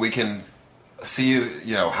 so we can see,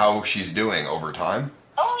 how she's doing over time.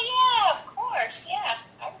 Oh yeah, of course, yeah,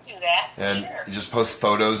 I can do that. And sure. you just post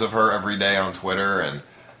photos of her every day on Twitter, and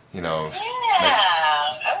Yeah,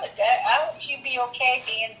 I would. She'd be okay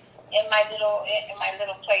being in my little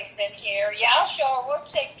place in here. Yeah, I'll show her. We'll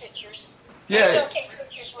take pictures. Yeah. We'll take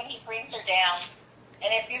pictures when he brings her down.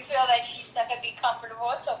 And if you feel that she's not gonna be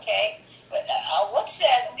comfortable, it's okay. But we'll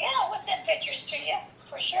send pictures to you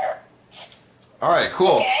for sure. All right,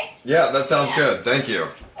 cool. Okay. Yeah, that sounds good. Thank you.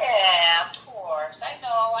 Yeah, of course. I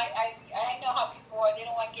know. I know how people are. They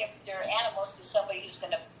don't want to give their animals to somebody who's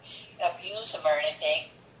going to abuse them or anything.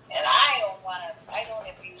 And I don't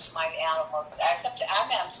abuse my animals.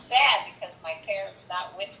 I'm sad because my parents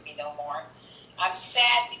not with me no more. I'm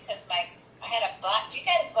sad because I had a bunny. Do you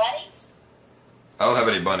got any bunnies? I don't have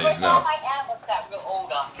any bunnies, All no. my animals got real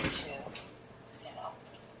old on me too.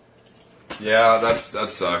 Yeah, that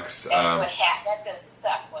sucks. That's what happened. That does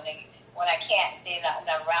suck when I can't. They're not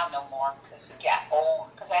around no more because they got old.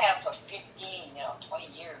 Because I have for 15, 20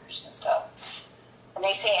 years and stuff. And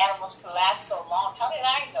they say animals can last so long. How did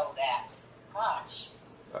I know that? Gosh.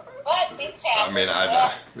 But things happen.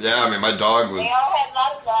 I mean, my dog was They all had a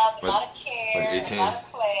lot of love, a lot of care. like 18. A lot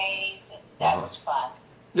of plays. And that was fun.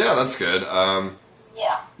 Yeah, that's good.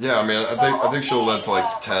 Yeah. Yeah, I mean, I think she'll live to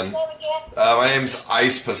like 10. My name's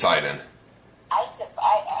Ice Poseidon.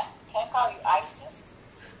 Can I call you Isis?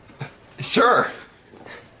 Sure.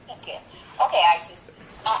 Okay. Okay, Isis.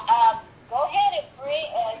 Go ahead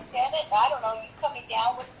and send it. I don't know. You coming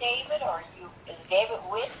down with David, or is David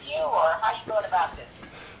with you, or how you going about this?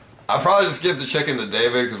 I'll probably just give the chicken to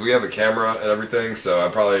David because we have a camera and everything. So I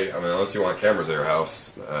mean, unless you want cameras at your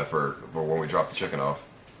house for when we drop the chicken off.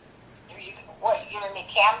 What, you giving me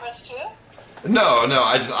cameras too? No,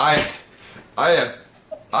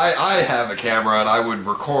 I have a camera and I would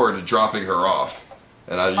record dropping her off.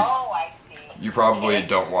 And I see. You probably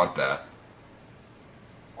don't want that.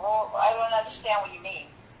 Well, I don't understand what you mean.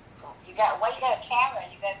 You got a camera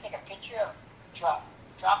and you got to take a picture of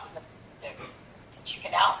dropping the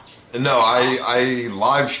chicken out. No, I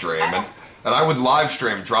live stream and I would live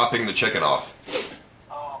stream dropping the chicken off.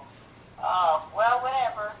 Well,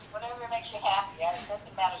 whatever makes you happy. It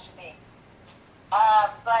doesn't matter to me.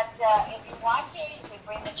 But if you want to, you can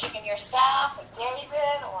bring the chicken yourself with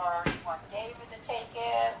David, or you want David to take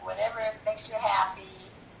it, whatever makes you happy.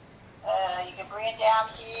 You can bring it down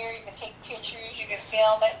here, you can take pictures, you can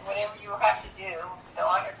film it, whatever you have to do.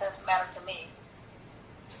 It doesn't matter to me.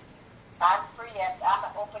 I'm free,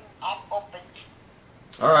 I'm open.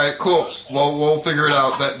 All right, cool. Well, we'll figure it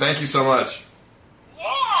out. Thank you so much.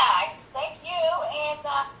 Yeah, thank you, and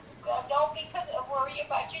don't worry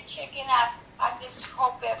about your chicken. I just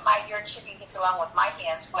hope that your chicken gets along with my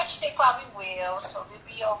hens, which they probably will, so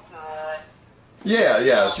they'll be all good.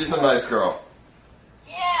 Yeah, she's a nice girl.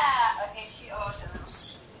 Yeah, okay, she's a little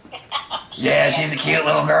sheep. Yeah, she's a cute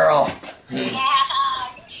little girl. Yeah,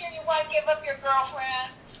 you sure you want to give up your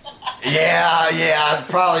girlfriend? Yeah,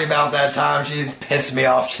 probably about that time. She's pissed me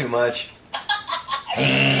off too much.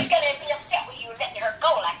 She's gonna be upset with you letting her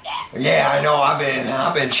go like that. Yeah, I know. I've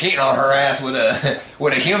been cheating on her ass with a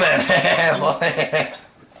human.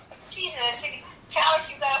 Jesus, tell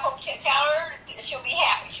her you got a hotel. Tell her she'll be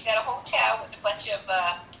happy. She got a hotel with a bunch of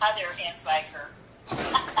other hens like her.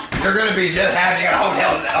 You're gonna be just having a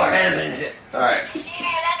hotel with our hens and shit. All right. She's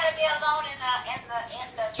not gonna be alone in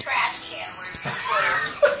the trash can where you put her.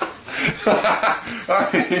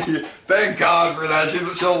 Thank God for that.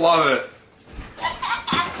 She'll love it.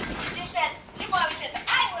 She probably said,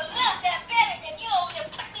 I would love that better than you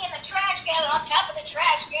put me in the trash can, on top of the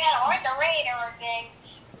trash can, or in the rain or anything.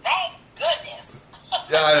 Thank goodness.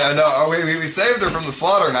 Yeah, I know. We saved her from the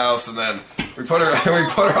slaughterhouse, and then we put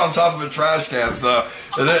her on top of a trash can. So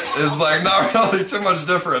it's like not really too much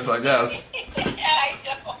difference, I guess. I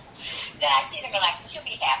know. Nah, she's gonna like it. She'll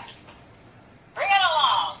be happy. Bring it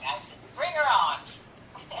along. I said, bring her on.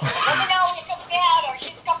 Let me know when you come down, or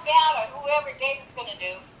she's come down, or whoever David's gonna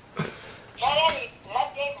do.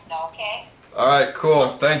 Let David know, okay? All right,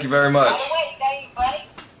 cool. Thank you very much. By the way, you got any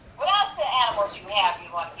buddies? What else animals you have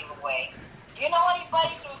you want to give away? Do you know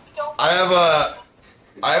anybody who don't?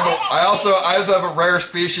 I also have a rare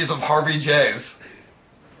species of Harvey James.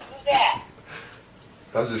 Who's that?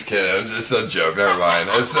 I'm just kidding. It's a joke. Never mind.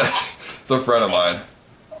 It's a friend of mine.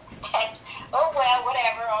 Oh well,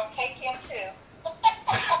 whatever. I'll take him too.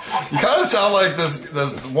 You kind of sound like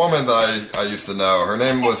this woman that I used to know. Her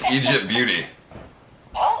name was Egypt Beauty.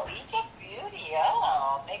 Oh, Egypt Beauty.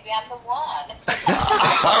 Oh, maybe I'm the one.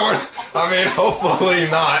 I mean, hopefully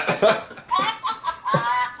not.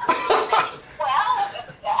 Well,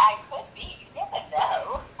 I could be. You never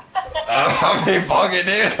know. I mean, fuck it,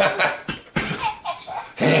 dude.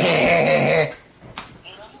 Yeah.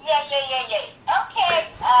 Okay,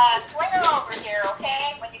 swing her over here, okay?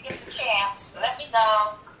 When you get the chance, let me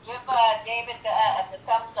know. Give David the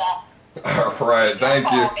thumbs up. All right,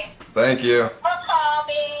 thank you. Thank you. Call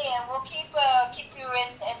me, and we'll keep you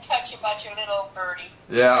in touch about your little birdie.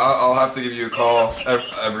 Yeah, I'll have to give you a call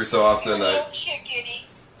every so often. Little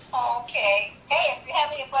chickadees. Okay. Hey, if you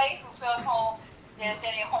have anybody who feels there's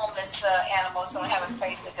any homeless animals don't have a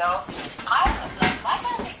place to go, I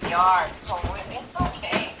got a yard, so it's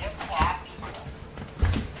okay. They're happy.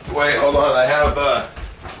 Wait, hold on. I have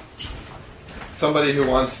somebody who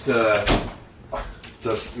wants to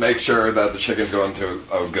just make sure that the chicken's going to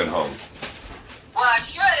a good home. Well, I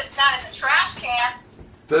should. It's not in the trash can.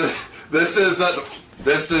 This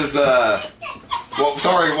is well,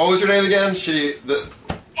 sorry, what was your name again?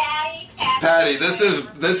 Patty. This is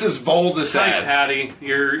Vods. Hi, Patty.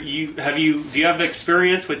 Do you have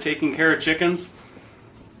experience with taking care of chickens?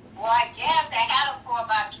 Well, I guess I had them for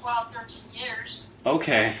about 12, 13 years.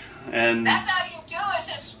 Okay, and that's all you do is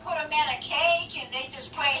just put them in a cage and they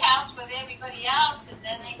just play house with everybody else, and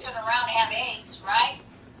then they turn around and have eggs, right?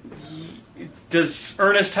 Does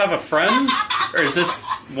Ernest have a friend? Or is this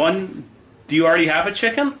one... Do you already have a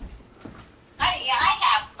chicken? I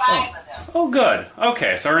have 5 of them. Oh, good.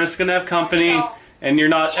 Okay, so Ernest's going to have company, and you're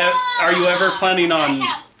not... Are you ever planning on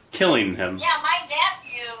killing him? Yeah, my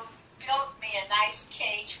nephew built me a nice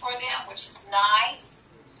cage for them, which is nice.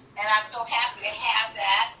 And I'm so happy to have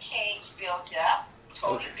that cage built up.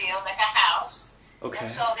 Totally built like a house. Okay.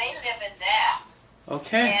 And so they live in that.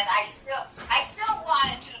 Okay. And I still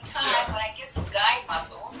want to do time when I get some guy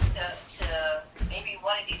muscles to maybe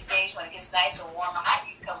one of these days when it gets nice and warm,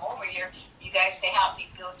 you can come over here. You guys can help me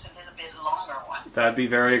build a little bit longer one. That'd be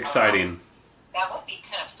very exciting. That would be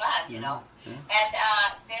kind of fun, you know. Yeah. And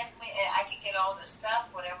then I can get all the stuff,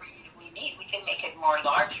 whatever we need. We can make it more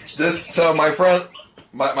larger. So my friend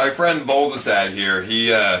Voldesad here,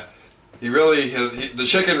 he really the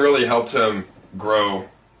chicken really helped him grow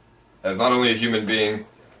as not only a human being,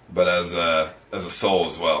 but as a soul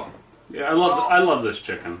as well. Yeah, I love this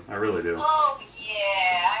chicken. I really do. Oh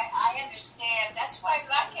yeah, I understand. That's why I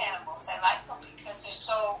like animals. I like them because they're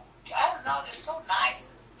so, I don't know, they're so nice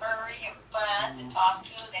and furry and fun to talk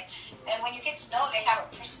to. And when you get to know, they have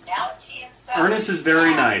a personality and stuff. Ernest is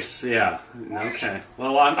very nice. Yeah. Okay.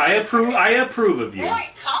 Well, I approve of you. Very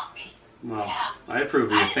comfy. Well, I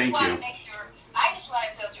approve of you. Thank you. I just want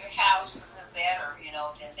to build your house a little better, you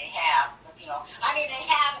know, than they have. You know, I mean, they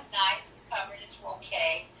have it nice. It's covered. It's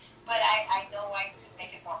okay. But I know I could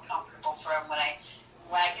make it more comfortable for them when I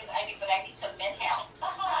but I need some men help.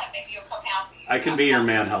 Maybe you'll come help me. I can be your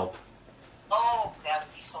man help. Oh, that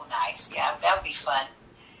would be so nice. Yeah, that would be fun.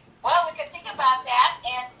 Well, we could think about that,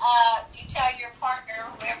 and you tell your partner,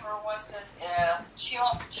 whoever wants to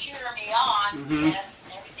cheer me on. Yes,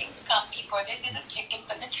 everything's comfy for the little chicken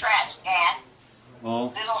for the trash can.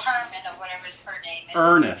 Well, little Herman or whatever her name is.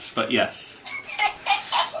 Ernest, but yes.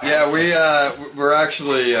 Yeah, we're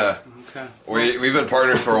actually we've been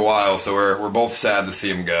partners for a while, so we're both sad to see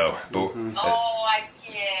him go. But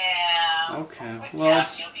okay. Well,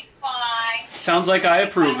 she'll be fine. sounds like I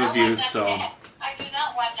approve of you. So I do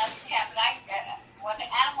not want nothing to happen. When the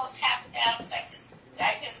animals happen to animals, I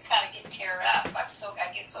just kind of get teared up.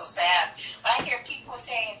 I get so sad. But I hear people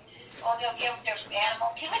saying, "Oh, they'll give their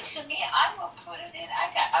animal. Give it to me. I will put it in."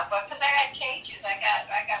 Because I got cages. I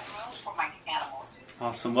got rooms for my animals.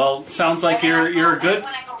 awesome. Well, sounds like you're a good.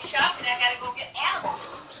 When I go shopping, I got to go get animal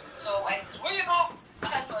food. So I said, "Where you go?" My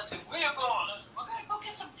husband said, "Where you going?" I said, "We're gonna go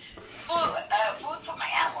get some food for my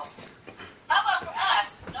animals." How about for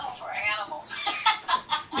us? No, for our animals.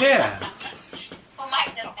 Yeah. For my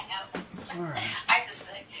little animals. All right. I just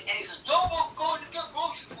think, and he says, "No, we're going to get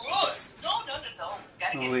groceries for us." No.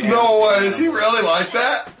 Gotta get No way. Is he really like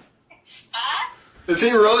that? Is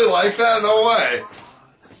he really like that? No way.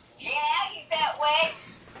 Yeah, he's that way.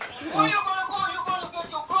 Where you gonna go? You gonna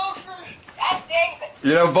get your groceries? That's David.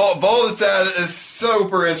 You know, Voldesad is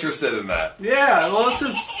super interested in that. Yeah. Well,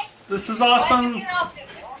 this is awesome. You get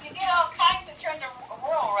all kinds to turn the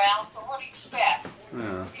world around. So what do you expect?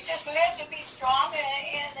 Yeah. You just live to be strong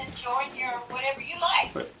and enjoy your whatever you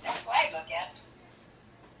like. That's what I look at.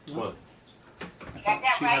 What? You got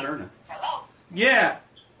that She right? had Ernest. Hello? Yeah.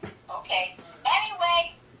 Okay.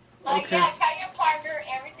 Anyway, yeah, tell your partner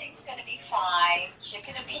everything's going to be fine. She's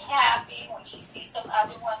going to be happy when she sees some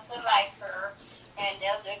other ones that like her, and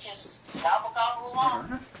they'll just gobble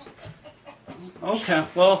along. Okay.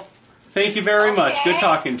 Well, thank you very much. Good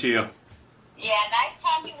talking to you. Yeah, nice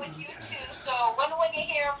talking with you too. So when will you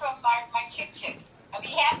hear from my chick? I'll be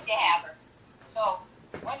happy to have her. So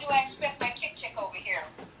when do I expect my chick over here?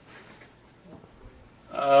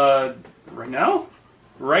 Right now?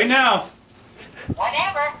 Right now.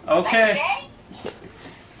 Whatever. Okay. Like today?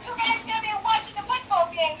 You guys gonna be watching the football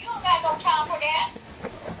game. You don't got no time for that.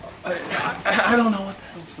 I don't know what the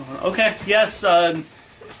hell's going on. Okay. Yes. I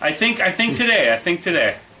think today.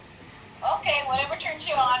 Okay. Whatever turns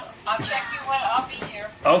you on, I'll check you when I'll be here.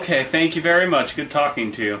 Okay. Thank you very much. Good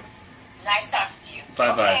talking to you. Nice talking to you.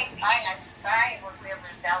 Bye bye. Okay. Bye.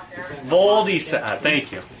 Whoever's out there. Voldesad.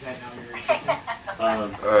 Thank you. All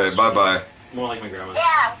right. Bye bye. More like my grandma.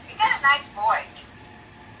 Yeah. You got a nice voice.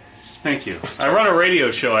 Thank you. I run a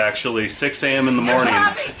radio show actually, 6 a.m. in the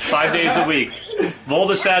mornings, 5 days a week.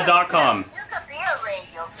 Voldesad.com. You could be a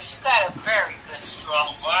radio because you got a very good,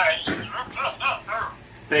 strong voice.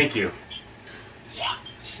 Thank you. Yeah.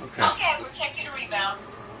 Okay. We'll check you to rebound.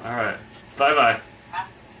 All right. Bye bye.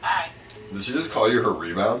 Bye. Did she just call you her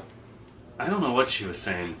rebound? I don't know what she was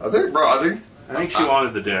saying. I think she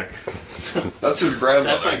wanted the dick. That's his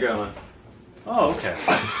grandmother. That's my grandma. Oh, okay.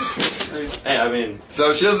 Hey, I mean...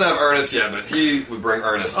 So she doesn't have Ernest yet, but he would bring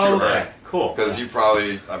Ernest to her. Cool. Because you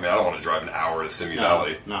probably, I mean, I don't want to drive an hour to Simi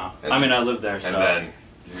Valley. No. And- I mean, I live there, so. And then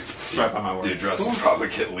it's right by my work. the address will probably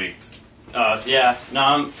get leaked. Yeah.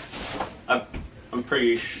 No, I'm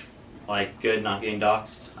pretty like good not getting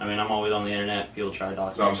doxxed. I mean, I'm always on the internet. People try to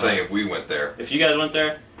dox me. No, I'm saying if we went there. If you guys went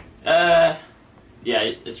there, yeah,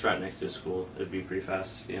 it's right next to a school. It'd be pretty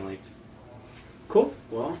fast getting leaked. Cool.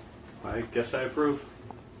 Well, I guess I approve.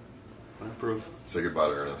 I approve. Say goodbye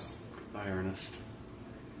to Ernest. Bye, Ernest.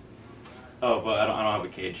 Oh, but I don't have a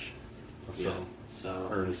cage. So, So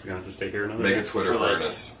Ernest is gonna have to stay here another Make day. a Twitter for like-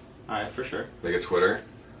 Ernest. Alright, for sure. Make a Twitter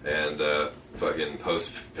and fucking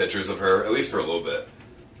post pictures of her, at least for a little bit.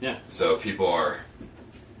 Yeah. So people are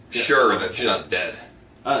sure that she's not dead.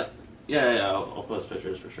 Yeah, I'll post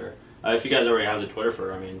pictures for sure. If you guys already have the Twitter for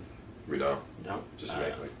her, I mean. We don't. You don't? Just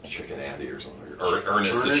make like Chicken Andy or something.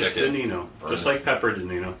 Ernest the Chicken. Danino. Ernest. Just like Pepper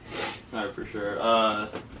Danino. Alright, for sure.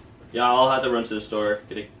 Yeah, I'll have to run to the store,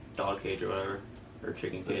 get a dog cage or whatever. Or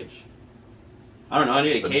chicken cage. I don't know, I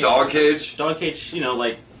need a cage. Dog cage? Dog cage, you know,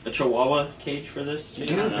 like a chihuahua cage for this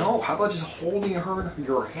chicken. Dude, no. How about just holding her in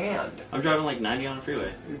your hand? I'm driving like 90 on the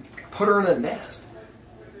freeway. Put her in a nest.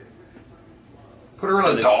 Put her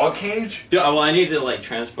in a dog cage? Yeah, well, I need to like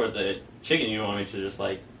transport the chicken. You want me to just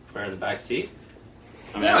like put her in the back seat?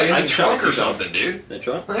 I mean, Yeah, in the try to trunk or keep something, dude. The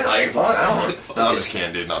trunk? Yeah, I don't. No, I'm just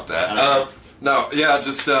kidding, dude. Not that. No, yeah,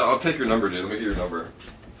 just I'll take your number, dude. Let me get your number.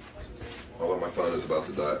 Oh, my phone is about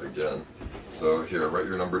to die again. So here, write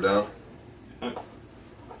your number down.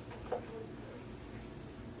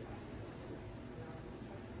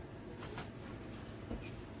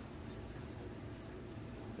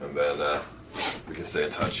 And then we can stay in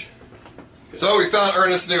touch. So we found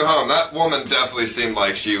Ernest's new home. That woman definitely seemed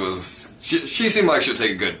like she was. She seemed like she'd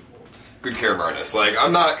take good care of Ernest. Like,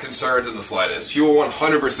 I'm not concerned in the slightest. She will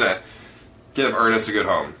 100% give Ernest a good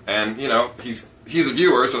home. And you know, he's a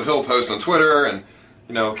viewer, so he'll post on Twitter and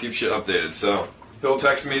keep shit updated. So he'll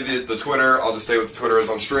text me the Twitter. I'll just say what the Twitter is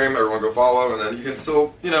on stream. Everyone go follow, and then you can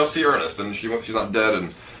still see Ernest, and she's not dead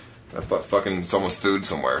and fucking someone's food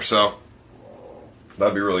somewhere. So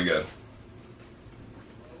that'd be really good.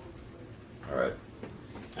 Alright.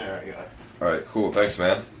 Alright, got it. Alright, cool. Thanks,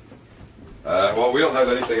 man. Well, we don't have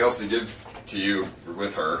anything else to give to you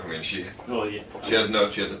with her. I mean, she doesn't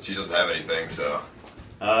have anything, so.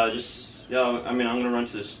 I mean, I'm gonna run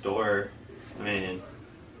to the store. I mean,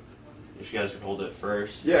 if you guys could hold it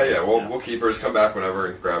first. Yeah, we'll keep her. Just come back whenever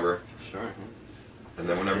and grab her. Sure. And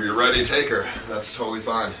then whenever you're ready, take her. That's totally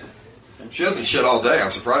fine. She hasn't shit all day.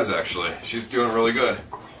 I'm surprised, actually. She's doing really good.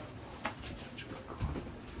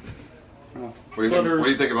 What do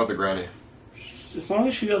you think about the granny? As long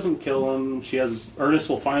as she doesn't kill him, Ernest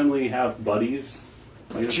will finally have buddies.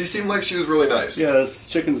 She seemed like she was really nice. Yeah, this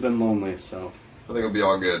chicken's been lonely, so. I think it'll be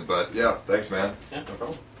all good, but yeah, thanks, man. Yeah, no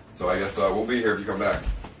problem. So I guess we'll be here if you come back.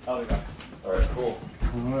 I'll be back. Alright, cool.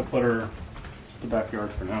 I'm gonna put her in the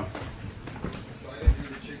backyard for now.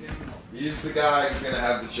 He's the guy who's gonna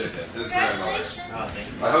have the chicken. His grandmother. Oh, thank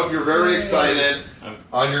you. I hope you're very excited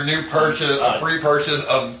on your new purchase, free purchase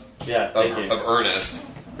of Ernest.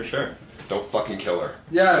 For sure. Don't fucking kill her.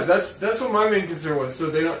 Yeah, that's what my main concern was.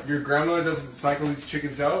 So your grandmother doesn't cycle these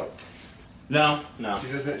chickens out? No.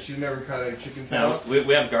 She's never cut a chicken's No, out?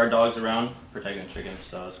 we have guard dogs around protecting the chickens,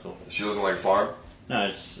 so it's cool. She doesn't like farm? No,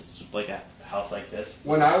 it's like a house like this.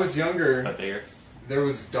 When I was younger, But bigger. there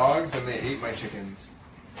was dogs and they ate my chickens.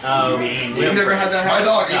 Oh, You never had that happen? My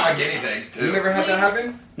dog ate my guinea pig, too. You never had that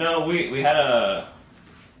happen? No, we had a.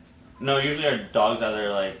 No, usually our dogs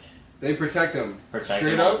either like. They protect them.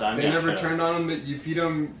 Straight all up, the time. they Yeah, never straight up. turned on them. That you feed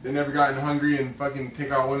them. They never gotten hungry and fucking take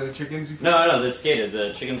out one of the chickens before. No, it's gated.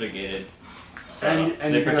 The chickens are gated. So And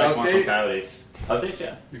they you're gonna protect one from update? coyotes. Updates,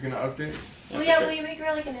 yeah. You're gonna update? Yeah, Oh for yeah, sure. will you make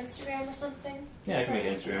her like an Instagram or something? Yeah, I can make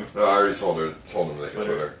Instagram. No, I already told him to make a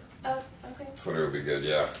Twitter. Oh, okay. Twitter would be good,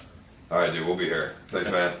 yeah. Alright, dude, we'll be here.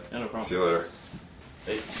 Thanks, man. Yeah, no problem. See you later.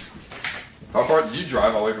 Thanks. How far did you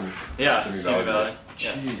drive all the way from Simi Valley?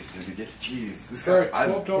 Yeah. Jeez, dude, jeez. This For guy. a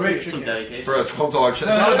 $12 chicken. For a $12 chicken.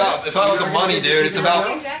 It's not about the money, dude. It's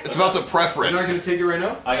about the preference. You're not gonna take it right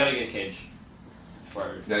now? I gotta get a cage.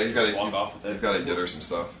 Before Yeah, he's got to walk off with it. He's got to get her some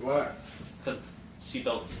stuff. What? Because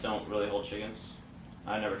seatbelts don't really hold chickens.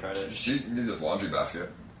 I never tried it. She need this laundry basket.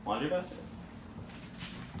 Laundry basket?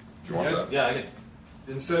 If you want that. Yeah, I could.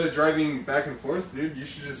 Instead of driving back and forth, dude, you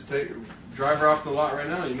should just drive her off the lot right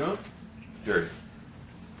now. You know? Here.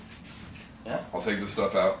 Yeah. I'll take this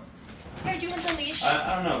stuff out. Here, do you want the leash?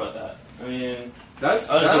 I don't know about that. I mean,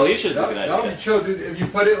 The leash is a good That'll idea. be chill, dude. If you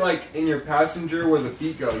put it like in your passenger where the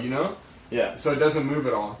feet go, you know? Yeah. So it doesn't move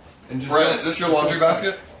at all. And just Brett, is this your laundry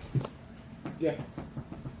basket? Yeah.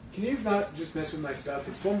 Can you not just mess with my stuff?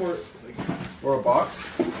 It's one more, like, or a box.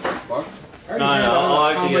 Box. I No, already had I'll how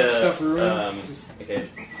actually much get stuff ruined. okay.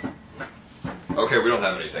 Okay, we don't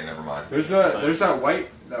have anything. Never mind. There's that white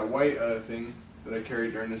thing that I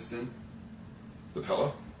carried Ernest in. The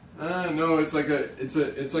pillow? No, it's like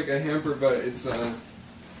a hamper, but it's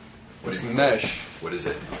it's mesh. What is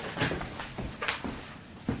it?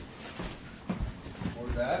 Or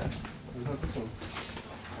that? What about this one?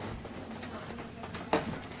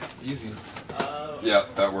 Easy. Yeah,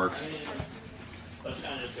 that works. Let's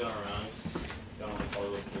kind of just go around, going like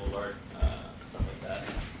Hollywood Boulevard, stuff like that.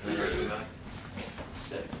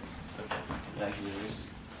 Sick. Okay. Yeah, I can do this.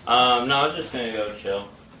 No, I was just gonna go chill,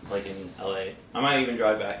 like in LA. I might even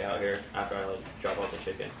drive back out here after I like drop off the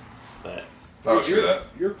chicken. But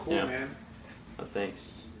you're cool, yeah. man. Oh, thanks.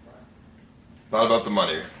 Not about the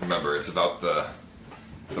money. Remember, it's about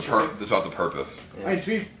it's about the purpose.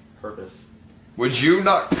 Yeah. Purpose. Would you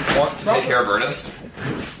not want to take care of Ernest?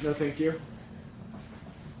 No, thank you.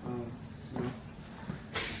 No.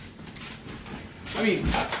 I mean,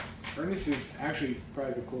 Ernest is actually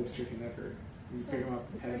probably the coolest chicken ever. You can pick him up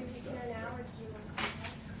and pet him and stuff.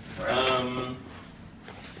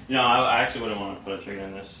 No, I actually wouldn't want to put a chicken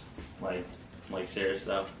in this, like serious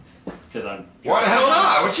stuff, because I'm. Why the hell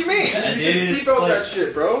not? What you mean? Yeah, You can seatbelt that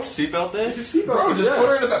shit, bro. Seatbelt this? Bro, just put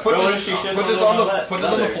her in the back. Put this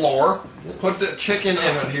on the floor. Put the chicken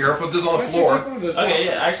in here. Put this on the floor. Okay,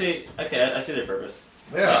 yeah, actually, okay, I see their purpose.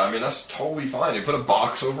 Yeah, I mean that's totally fine. You put a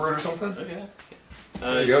box over it or something. Okay.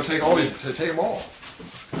 There you go. Take all these. Take them all.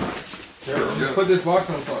 Here, just put this box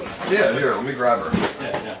on the floor. Yeah, here. Let me grab her.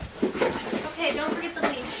 Yeah. Okay, don't forget the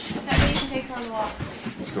leash. That way you can take her on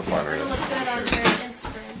walks. Let's go find her. It'll look good on your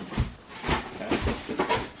Instagram.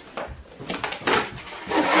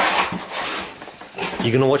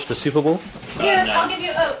 You gonna watch the Super Bowl? Here, no. I'll give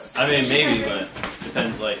you oats. I mean, maybe, but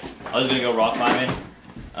depends. Like, I was gonna go rock climbing.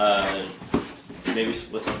 Maybe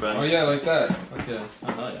with some friends. Oh yeah, like that. Okay. Oh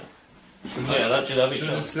hell yeah. Should That'd be should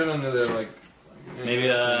chill. just sit under there like. Maybe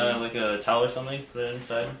like a towel or something. Put it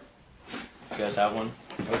inside. You guys have one?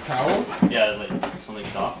 A towel? Yeah, like something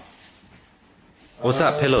soft. What's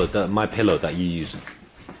that pillow? My pillow that you use.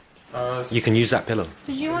 You can use that pillow.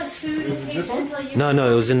 Did you want food in case until you... No,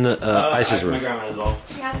 it was in the Ice's My room. grandma as well.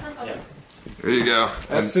 She has some? Okay. There you go.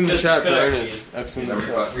 F's in the chat for good Ernest. F's in the We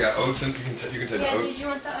chat. got oats and you can take the Yeah, oats. did you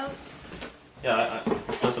want the oats? Yeah, I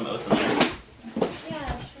put some oats in there.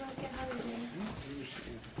 Yeah, she might get hungry.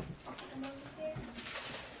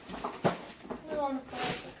 A little on the floor,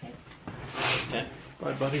 it's okay. Yeah.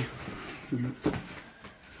 Bye, buddy.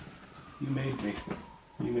 You made me.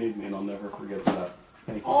 You made me, and I'll never forget that.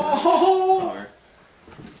 Thank you. Oh!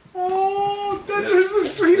 Oh, that is the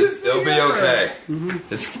sweetest thing It'll be ever. okay.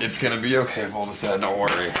 It's gonna be okay, Volta said. Don't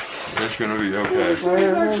worry. It's gonna be okay. This is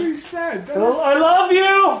actually sad. That is- I love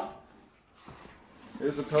you!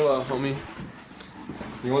 Here's a pillow, homie.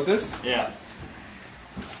 You want this? Yeah.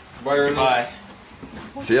 Bye, Ernest. Bye.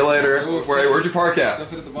 See you later. Where'd you park at?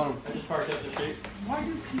 Stuff it at the bottom. I just parked up the street. Why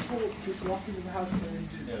do people just walk into the house and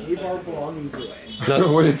just give our belongings away?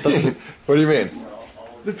 What do you mean?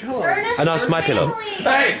 The pillow. I know, it's my pillow.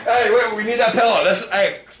 Hey, wait, we need that pillow.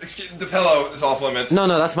 Excuse the pillow is off limits. No,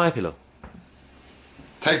 that's my pillow.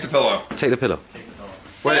 Take the pillow. Take the pillow.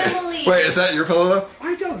 Wait, is that your pillow though?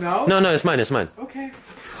 I don't know. No, it's mine. It's mine. Okay.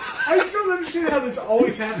 I just don't understand how this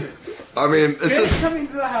always happens. I mean, it's Kids just come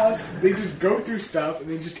into the house, they just go through stuff, and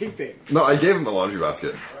they just take things. no. I gave him the laundry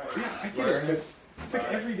basket. Yeah, I get it, but it's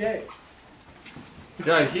like every day.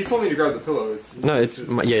 Yeah, he told me to grab the pillow. No, it's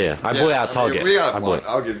my, yeah. I bought it at Target. We got I one.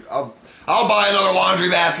 bought it. I'll buy another laundry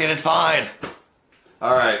basket. It's fine.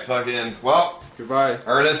 All right, fucking. Well, goodbye.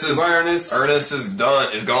 Ernest is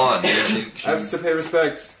done. Is gone. I have to pay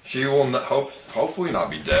respects. She will hopefully not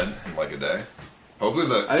be dead in like a day.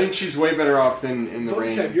 Hopefully I think she's way better off than in the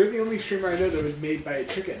rain. Said, you're the only streamer I know that was made by a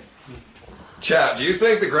chicken. Chat, do you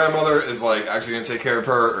think the grandmother is like actually gonna take care of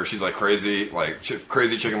her, or she's like crazy,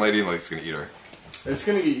 crazy chicken lady, and like is gonna eat her? It's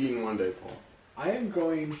gonna get eaten one day, Paul. I am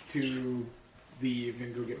going to leave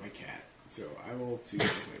and go get my cat, so I will see you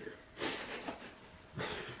guys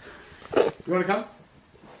later. You want to come?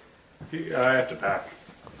 I have to pack.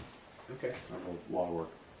 Okay. I have a lot of work.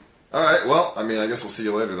 All right. Well, I mean, I guess we'll see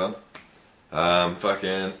you later then.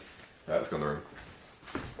 Fucking. Let's go in the room.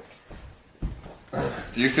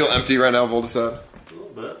 Do you feel empty right now, Voldestad? A little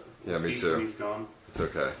bit. Yeah, me Piece too. of me's gone. It's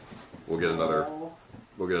okay. We'll get another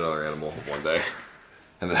animal one day,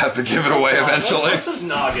 and then have to give it away eventually. Let's just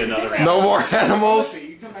not get another animal. No more animals.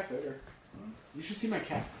 You come back later. You should see my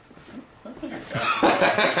cat.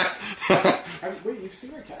 Wait, you've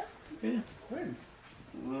seen my cat? Yeah. When?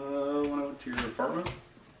 When I went to your apartment.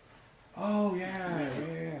 Oh yeah.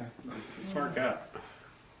 Smart cat.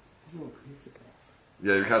 He's the best.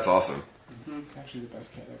 Yeah, your cat's awesome. He's actually the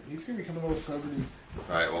best cat ever. He's gonna become a little celebrity.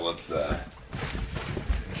 All right, well let's go.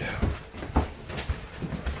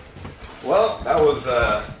 Well, that was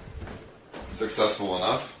successful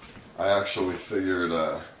enough. I actually figured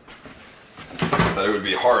that it would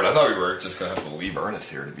be hard. I thought we were just gonna have to leave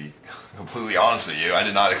Ernest here. To be completely honest with you, I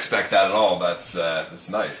did not expect that at all. That's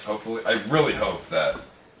nice. Hopefully, I really hope that.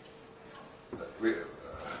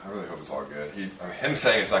 I really hope it's all good. Him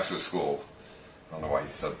saying it's next to a school. I don't know why he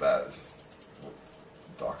said that. It's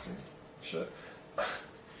doxing shit.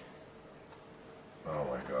 Oh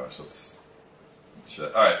my gosh, that's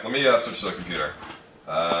shit. Alright, let me switch to the computer.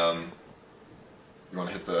 You want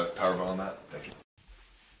to hit the power button on that? Thank you.